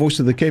 indeed, the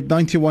voice of the Cape,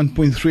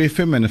 91.3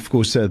 FM, and of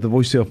course the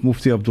voice of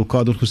Mufti Abdul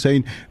Kader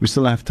Hoosain. We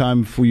still have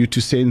time for you to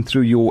send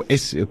through your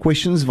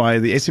questions via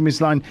the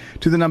SMS line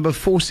to the number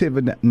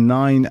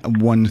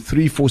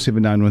 47913,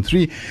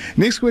 47913.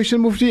 Next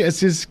question, Mufti, it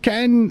says,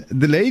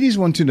 the ladies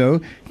want to know,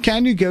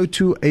 can you go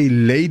to a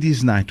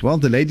ladies' night? Well,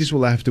 the ladies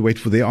will have to wait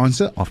for their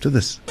answer after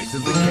this. Voice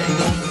of the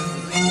Cape.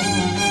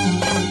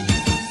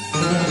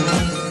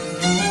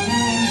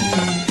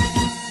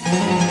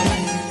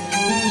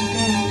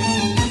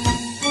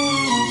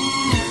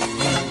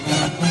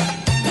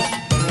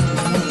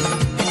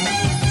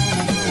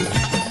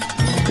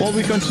 Well,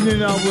 we continue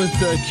now with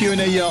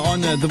Q&A here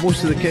on the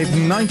Voice of the Cape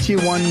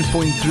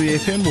 91.3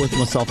 FM with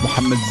myself,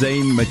 Mohammed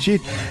Zain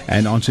Majid,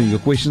 and answering your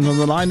questions on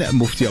the line,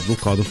 Mufti Abdul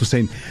Kader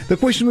Hoosain. The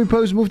question we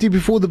posed, Mufti,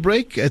 before the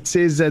break, it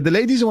says the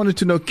ladies wanted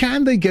to know,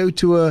 can they go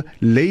to a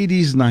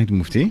ladies' night,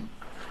 Mufti?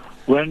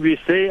 When we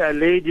say a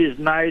ladies'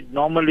 night,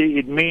 normally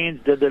it means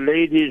that the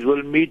ladies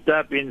will meet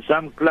up in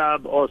some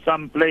club or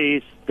some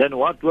place. Then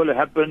what will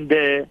happen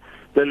there?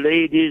 The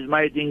ladies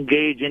might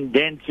engage in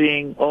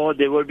dancing, or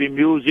there will be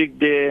music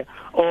there,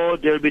 or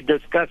they'll be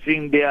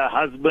discussing their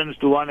husbands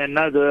to one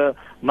another.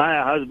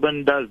 My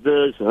husband does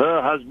this,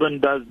 her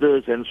husband does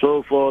this, and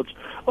so forth.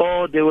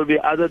 Or there will be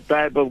other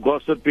type of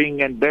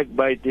gossiping and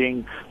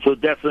backbiting. So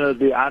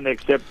definitely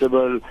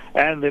unacceptable.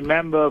 And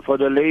remember, for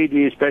the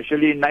ladies,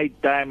 especially night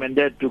time and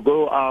that, to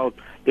go out,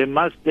 they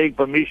must take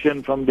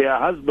permission from their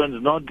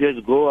husbands, not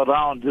just go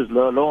around just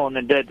alone,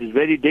 and that is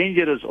very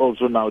dangerous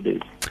also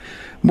nowadays.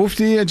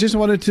 Mufti, I just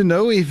wanted to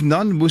know, if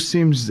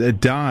non-Muslims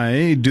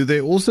die, do they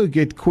also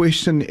get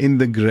questioned in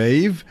the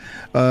grave,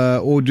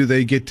 or do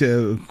they get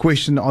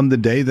questioned on the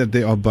day that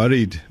they are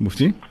buried,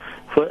 Mufti?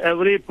 For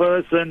every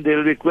person, there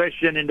will be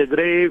question in the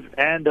grave,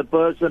 and the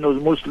person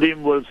who's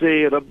Muslim will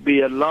say,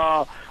 Rabbi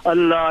Allah,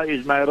 Allah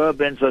is my Rabb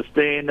and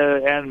sustainer,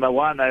 and my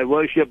one I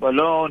worship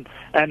alone,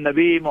 and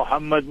Nabi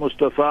Muhammad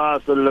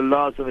Mustafa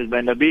sallallahu alaihi wasallam is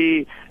my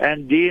Nabi,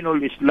 and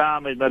Deenul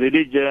Islam is my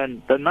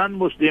religion. The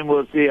non-Muslim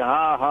will say,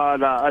 Ha ha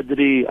la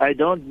adri, I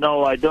don't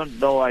know, I don't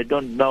know, I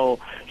don't know.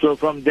 So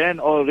from then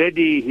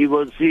already he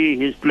will see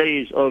his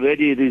place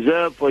already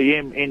reserved for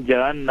him in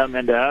Jahannam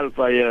and the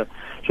hellfire.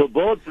 So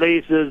both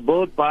places,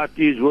 both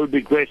parties will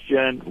be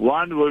questioned.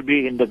 One will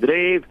be in the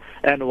grave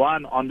and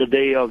one on the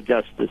day of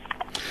justice.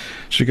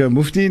 Sheikh,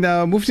 Mufti,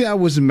 now, Mufti, I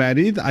was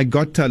married, I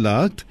got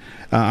talaqed,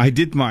 I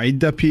did my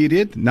iddah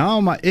period.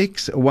 Now my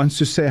ex wants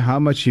to say how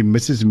much he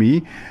misses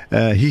me.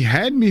 He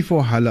had me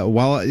for halal,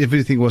 while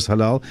everything was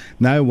halal.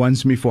 Now he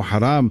wants me for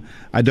haram.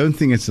 I don't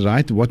think it's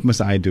right. What must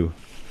I do?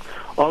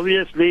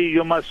 Obviously,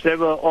 you must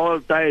sever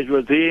all ties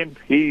with him.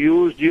 He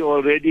used you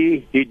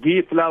already. He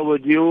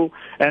deflowered you.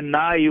 And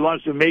now he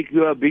wants to make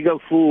you a bigger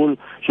fool.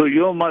 So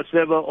you must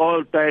sever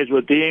all ties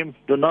with him.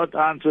 Do not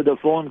answer the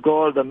phone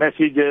call, the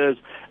messages.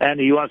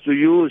 And he wants to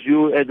use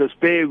you as a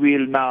spare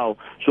wheel now.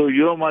 So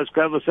you must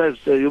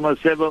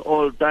sever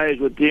all ties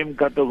with him,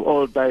 cut off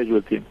all ties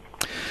with him.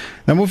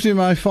 Now, Mufti,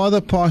 my father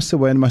passed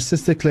away and my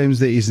sister claims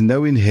there is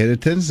no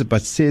inheritance,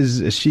 but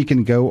says she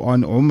can go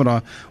on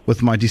Umrah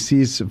with my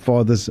deceased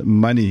father's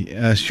money.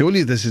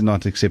 Surely this is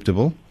not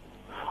acceptable?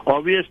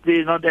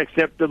 Obviously not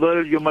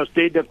acceptable. You must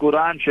take the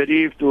Quran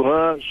Sharif to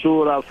her,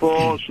 Surah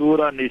 4,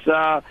 Surah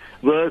Nisa,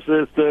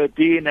 verses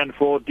 13 and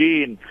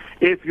 14.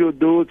 If you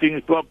do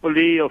things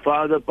properly, your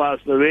father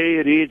passed away,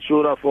 read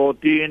Surah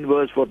 14,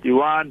 verse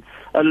 41,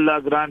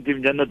 Allah grant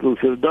him Jannatul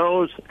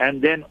Firdaus,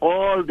 and then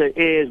all the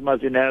heirs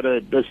must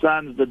inherit, the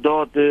sons, the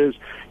daughters,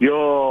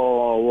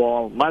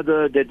 your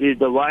mother, that is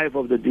the wife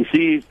of the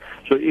deceased.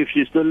 So if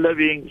she's still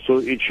living, so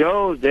it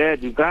shows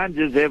that you can't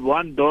just have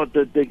one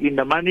daughter taking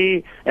the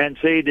money and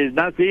say there's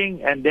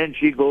nothing, and then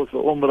she goes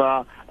for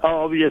Umrah.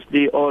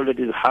 obviously all that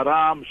is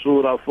haram.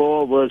 Surah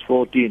 4, verse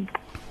 14.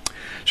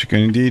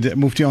 Shukran indeed.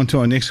 Mufti, on to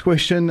our next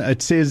question.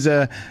 It says,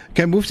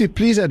 can Mufti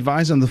please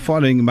advise on the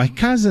following? My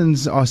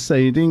cousins are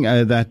saying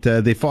that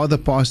their father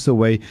passed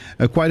away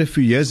quite a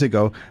few years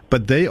ago,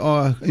 but they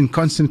are in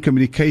constant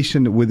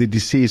communication with the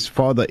deceased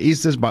father.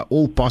 Is this by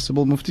all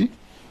possible, Mufti?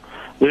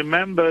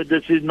 Remember,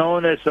 this is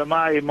known as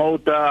Sama'i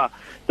Mota.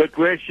 The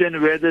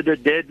question whether the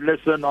dead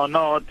listen or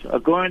not,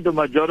 according to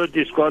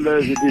majority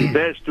scholars, it is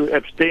best to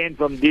abstain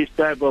from these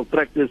type of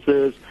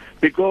practices,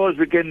 because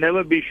we can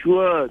never be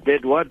sure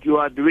that what you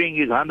are doing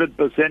is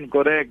 100%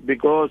 correct,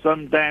 because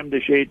sometimes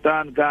the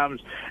shaitan comes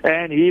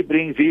and he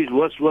brings his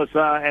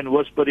waswasa and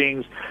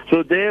whisperings.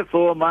 So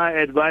therefore, my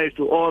advice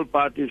to all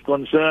parties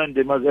concerned,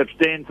 they must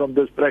abstain from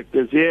this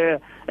practice here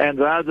and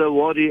rather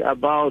worry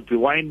about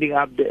winding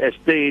up the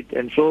estate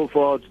and so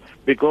forth,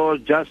 because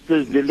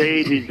justice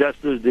delayed is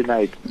justice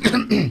denied.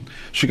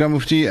 Shukran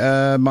Mufti,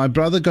 my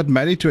brother got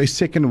married to a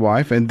second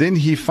wife, and then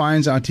he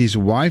finds out his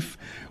wife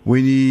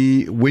when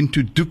he went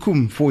to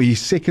Dukum for his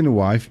second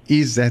wife.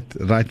 Is that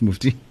right,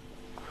 Mufti?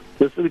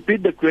 Just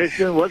repeat the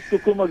question. What's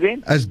Dukum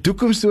again? As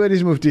Dukum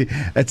stories, Mufti.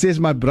 It says,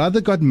 my brother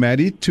got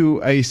married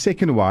to a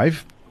second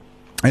wife,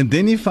 and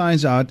then he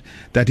finds out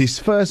that his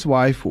first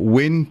wife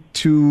went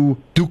to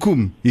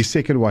Dukum, his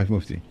second wife,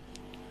 Mufti.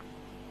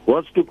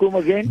 What's Dukum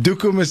again?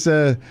 Dukum is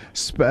a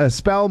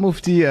spell,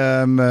 Mufti.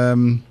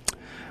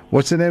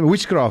 What's the name?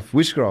 Witchcraft.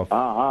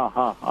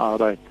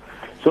 Right.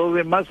 So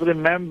we must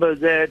remember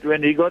that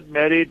when he got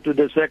married to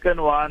the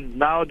second one,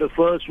 now the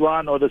first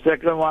one or the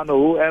second one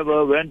or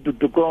whoever went to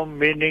Tukum,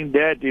 meaning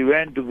that he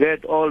went to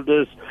get all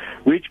this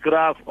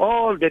witchcraft,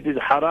 all that is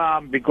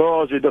haram,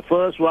 because if the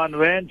first one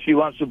went, she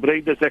wants to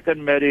break the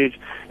second marriage.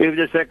 If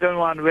the second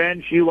one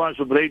went, she wants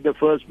to break the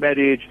first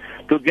marriage.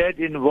 To get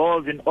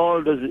involved in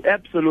all this is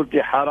absolutely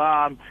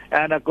haram.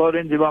 And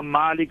according to Imam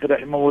Malik,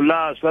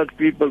 rahimahullah, such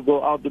people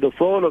go out to the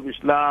fold of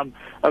Islam.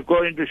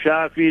 According to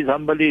Shafis,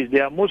 Hanbalis, they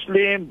are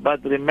Muslim, but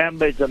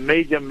remember, it's a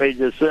major,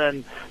 major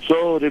sin.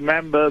 So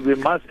remember, we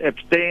must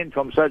abstain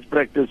from such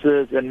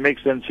practices and make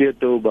sincere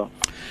tawbah.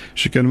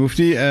 Shukran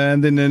Mufti.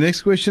 And then the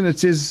next question, it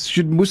says,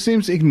 should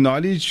Muslims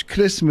acknowledge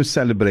Christmas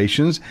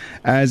celebrations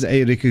as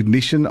a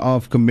recognition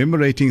of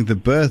commemorating the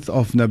birth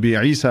of Nabi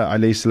Isa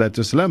alayhi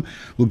salatu wasalam?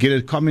 We'll get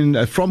a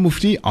comment from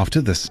Mufti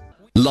after this.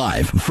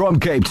 Live from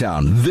Cape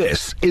Town,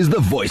 this is the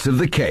Voice of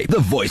the Cape. The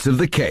Voice of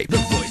the Cape. The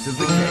Voice of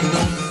the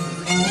Cape.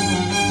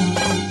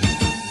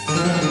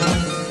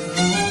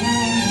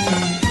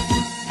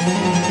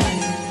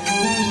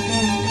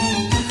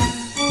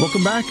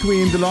 Welcome back.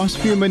 We're in the last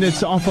few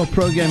minutes of our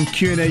program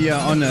Q&A here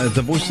on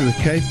The Voice of the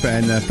Cape,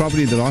 and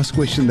probably the last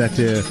question that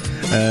we're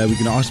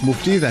going to ask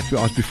Mufti, that we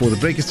asked before the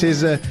break. It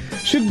says,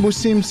 should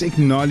Muslims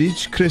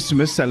acknowledge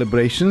Christmas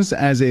celebrations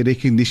as a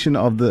recognition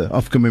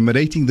of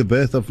commemorating the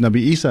birth of Nabi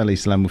Isa alayhi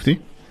salam, Mufti?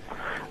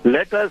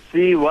 Let us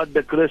see what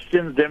the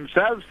Christians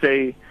themselves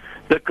say.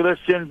 The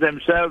Christians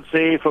themselves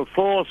say for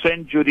 4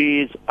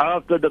 centuries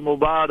after the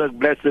Mubarak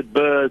blessed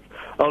birth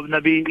of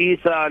Nabi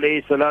Isa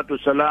alayhi salatu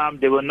salam,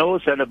 there were no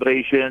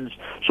celebrations.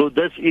 So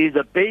this is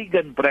a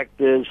pagan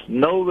practice.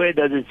 Nowhere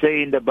does it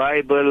say in the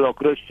Bible or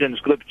Christian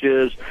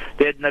scriptures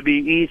that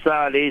Nabi Isa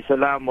alayhi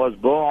salam was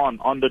born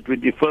on the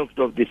 25th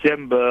of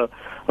December.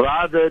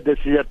 Rather, this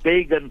is a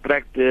pagan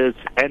practice.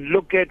 And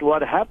look at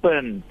what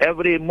happened.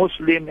 Every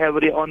Muslim,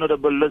 every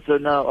honorable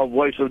listener of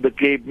Voice of the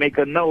Cape, make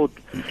a note.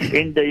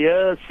 In the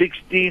year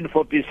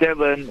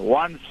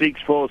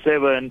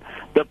 1647,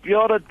 the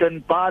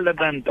Puritan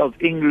Parliament of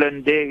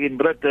England there in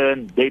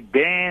Britain, they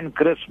banned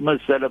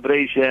Christmas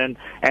celebration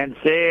and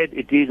said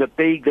it is a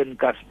pagan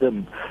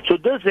custom. So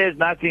this has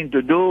nothing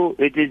to do.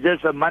 It is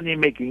just a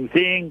money-making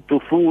thing to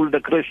fool the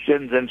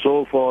Christians and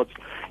so forth.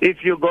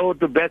 If you go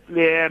to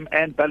Bethlehem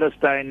and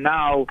Palestine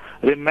now,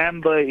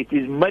 remember it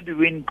is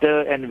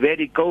midwinter and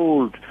very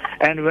cold.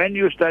 And when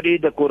you study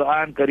the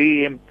Quran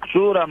Kareem,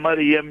 Surah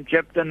Maryam,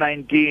 chapter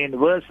 19,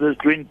 verses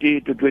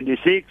 20 to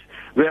 26,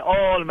 where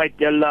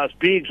Almighty Allah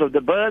speaks of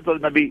the birth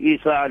of Nabi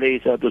Isa alayhi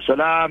salatu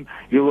salam,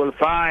 you will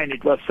find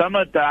it was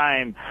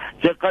summertime.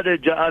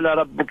 قَدْ جَعَلَ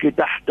رَبُّكِ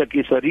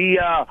تَحْتَكِ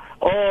سَرِيًّا.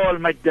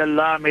 Almighty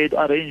Allah made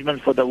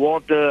arrangements for the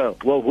water.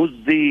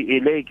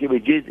 وَهُزِّي إِلَيْكِ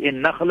بِجِزْءِ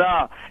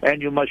النَّخْلَةِ.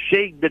 And you must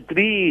shake the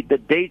tree, the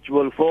dates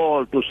will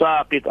fall.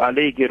 تُسَاقِطْ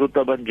عَلَيْكِ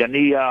رُطَبًا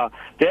جَنِيًّا.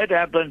 That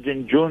happens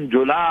in June,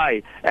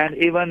 July. And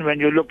even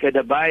when you look at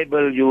the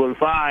Bible, you will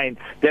find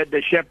that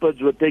the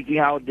shepherds were taking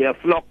out their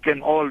flock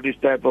and all these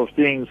type of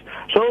things.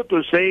 So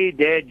to say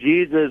that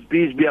Jesus,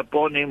 peace be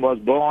upon him, was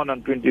born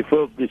on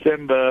 25th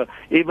December,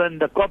 even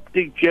the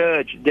Coptic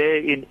church there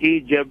in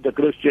Egypt, the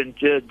Christian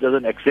church,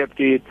 doesn't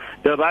accept it.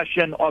 The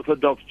Russian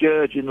Orthodox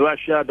Church in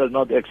Russia does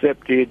not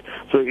accept it.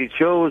 So it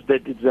shows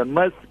that it's a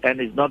myth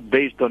and it's not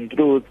based on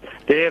truth.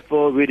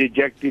 Therefore, we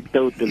reject it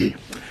totally.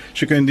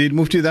 Shukran indeed.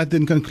 Mufti, that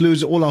then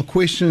concludes all our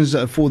questions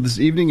for this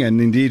evening, and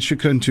indeed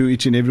shukran to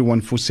each and everyone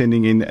for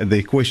sending in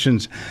their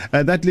questions.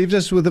 That leaves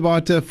us with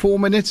about 4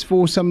 minutes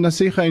for some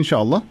nasiha,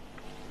 inshallah.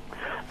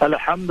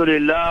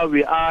 Alhamdulillah,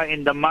 we are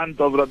in the month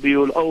of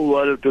Rabiul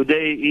Awwal.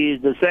 Today is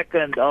the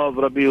 2nd of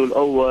Rabiul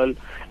Awwal.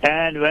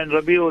 And when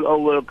Rabiul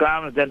Awwal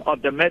comes, then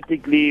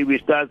automatically we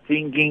start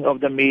thinking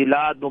of the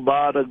Milad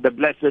Mubarak, the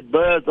blessed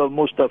birth of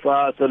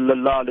Mustafa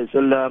sallallahu alaihi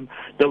wasallam,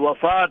 the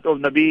wafat of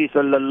Nabi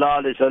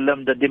sallallahu alaihi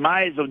wasallam, the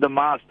demise of the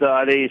Master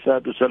alayhi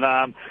salatu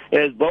salam,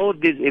 as both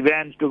these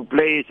events took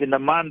place in the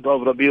month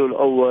of Rabiul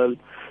Awwal.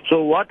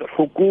 So what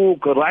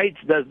hukuk, rights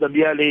does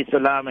Nabi alayhi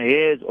salam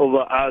has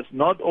over us,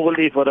 not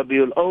only for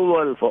Rabiul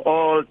Awwal, for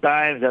all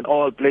times and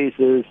all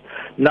places?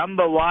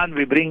 Number one,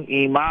 we bring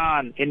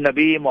Iman in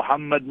Nabi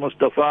Muhammad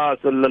Mustafa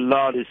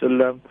sallallahu alayhi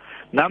wasallam.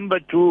 Number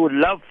two,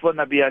 love for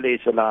Nabi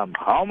alayhi salam.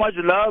 How much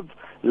love?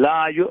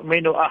 لا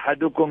يؤمن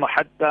أحدكم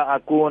حتى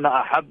أكون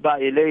أحب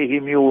إليه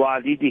من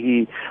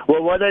والده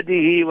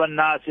وولده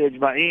والناس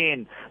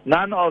أجمعين.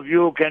 None of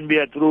you can be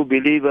a true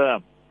believer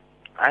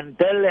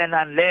until and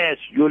unless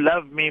you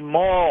love me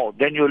more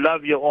than you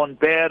love your own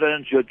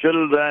parents, your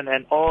children,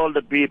 and all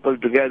the people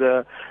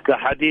together. The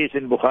hadith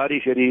in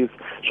Bukhari Sharif.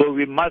 So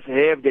we must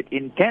have that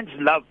intense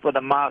love for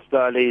the Master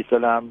alayhi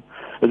salam.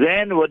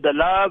 Then with the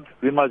love,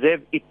 we must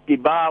have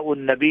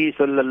ittiba'un Nabi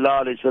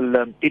sallallahu alayhi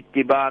wasallam.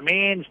 Ittiba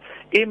means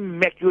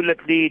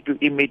immaculately to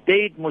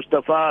imitate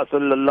Mustafa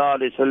sallallahu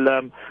alayhi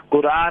wasallam.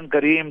 Quran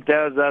Kareem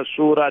tells us,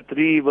 Surah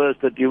 3 verse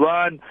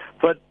 31,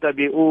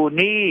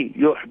 فَاتَّبِعُونِي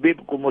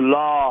يُحْبِبْكُمُ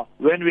اللَّهُ.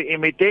 When we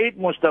imitate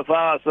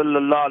Mustafa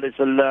sallallahu alayhi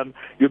wasallam,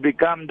 you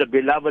become the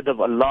beloved of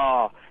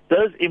Allah.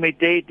 Thus,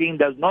 imitating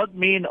does not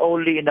mean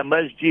only in the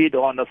masjid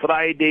or on a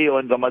Friday or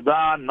in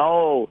Ramadan.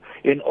 No,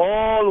 in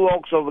all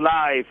walks of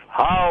life.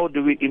 How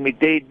do we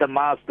imitate the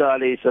Master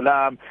alayhi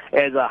salam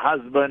as a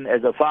husband,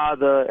 as a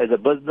father, as a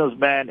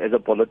businessman, as a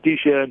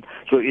politician?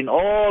 So in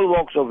all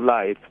walks of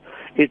life.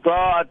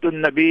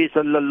 Ita'atun Nabi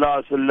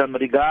sallallahu alaihi wasallam,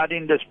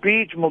 regarding the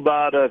speech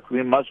Mubarak,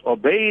 we must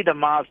obey the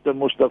Master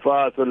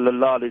Mustafa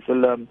sallallahu alaihi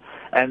wasallam.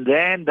 And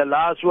then the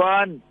last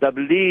one,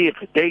 tabligh,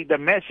 take the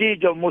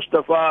message of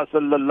Mustafa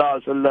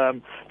sallallahu alaihi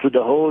wasallam to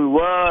the whole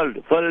world.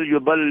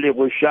 فَلْيُبَلِّغُ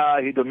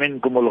الشَّاهِدُ مِنْكُمُ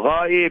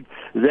الْغَائِبِ.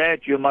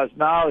 That you must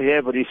now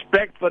have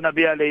respect for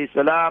Nabi alayhi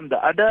salam, the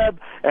adab,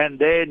 and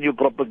then you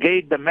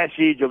propagate the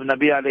message of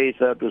Nabi alayhi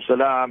salatu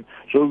salam.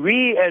 So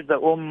we as the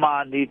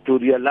ummah need to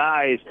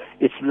realize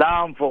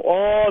Islam for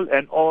all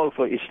and all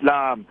for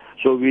Islam.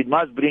 So we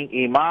must bring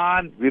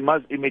Iman, we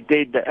must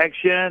imitate the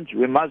actions,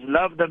 we must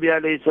love Nabi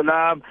alayhi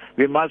salam,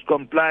 we must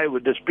comply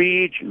with the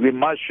speech, we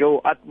must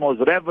show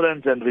utmost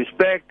reverence and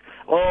respect.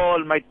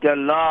 Almighty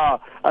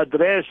Allah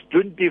addressed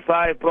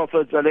 25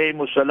 prophets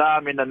alayhimus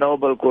salam in the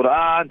noble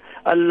Quran.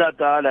 Allah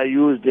Ta'ala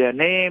used their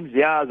names,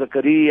 Ya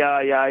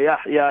Zakaria, Ya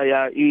Yahya,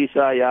 Ya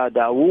Isa, Ya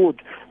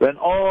Dawood. When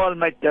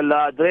Almighty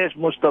Allah addressed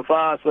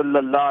Mustafa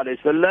sallallahu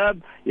alayhi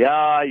wasallam,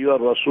 Ya your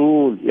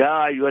Rasul,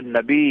 Ya your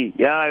Nabi,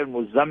 Ya your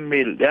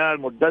Muzammil, Ya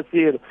your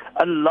Muddathir.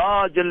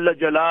 Allah Jalla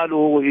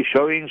Jalaluhu is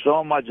showing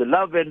so much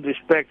love and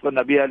respect for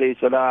Nabi alayhi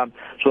salam.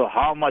 So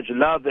how much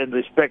love and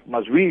respect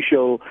must we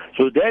show?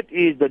 So that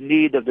is the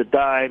need of the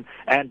time,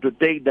 and to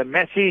take the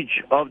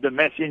message of the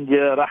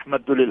messenger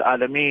Rahmatul lil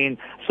Alameen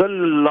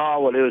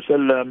sallallahu alayhi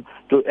wasallam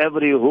to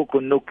every hook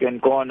and nook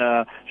and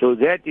corner. So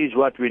that is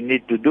what we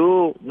need to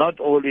do, not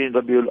only in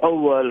Rabiul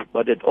Awwal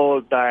but at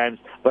all times.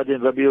 But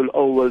in Rabiul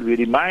Awwal we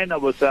remind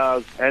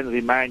ourselves and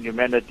remind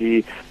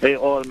humanity. May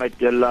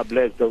Almighty Allah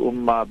bless the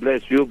Ummah,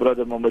 bless you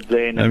Brother Muhammad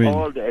Zain, and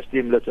all the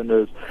esteemed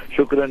listeners.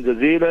 Shukran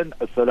jazeelan.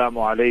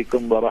 Assalamu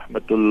alaikum wa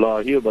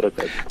rahmatullahi wa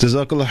barakatuh.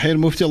 Jazakallah khair,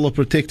 Mufti. Allah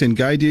protect and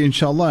guide you,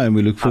 inshallah, and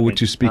we look forward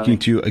to speaking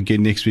to you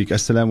again next week.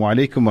 Assalamu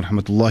alaikum wa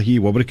rahmatullahi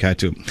wa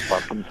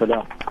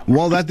barakatuh.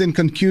 Well, that then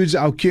concludes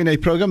our Q&A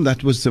program.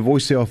 That was the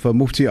voice of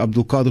Mufti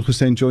Abdul Kader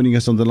Hoosain joining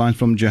us on the line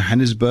from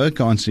Johannesburg,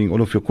 answering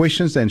all of your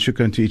questions. And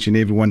shukran to each and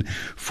everyone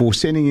for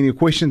sending in your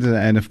questions,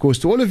 and of course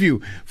to all of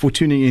you for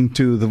tuning in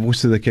to the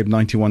Voice of the Cape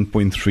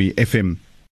 91.3 FM.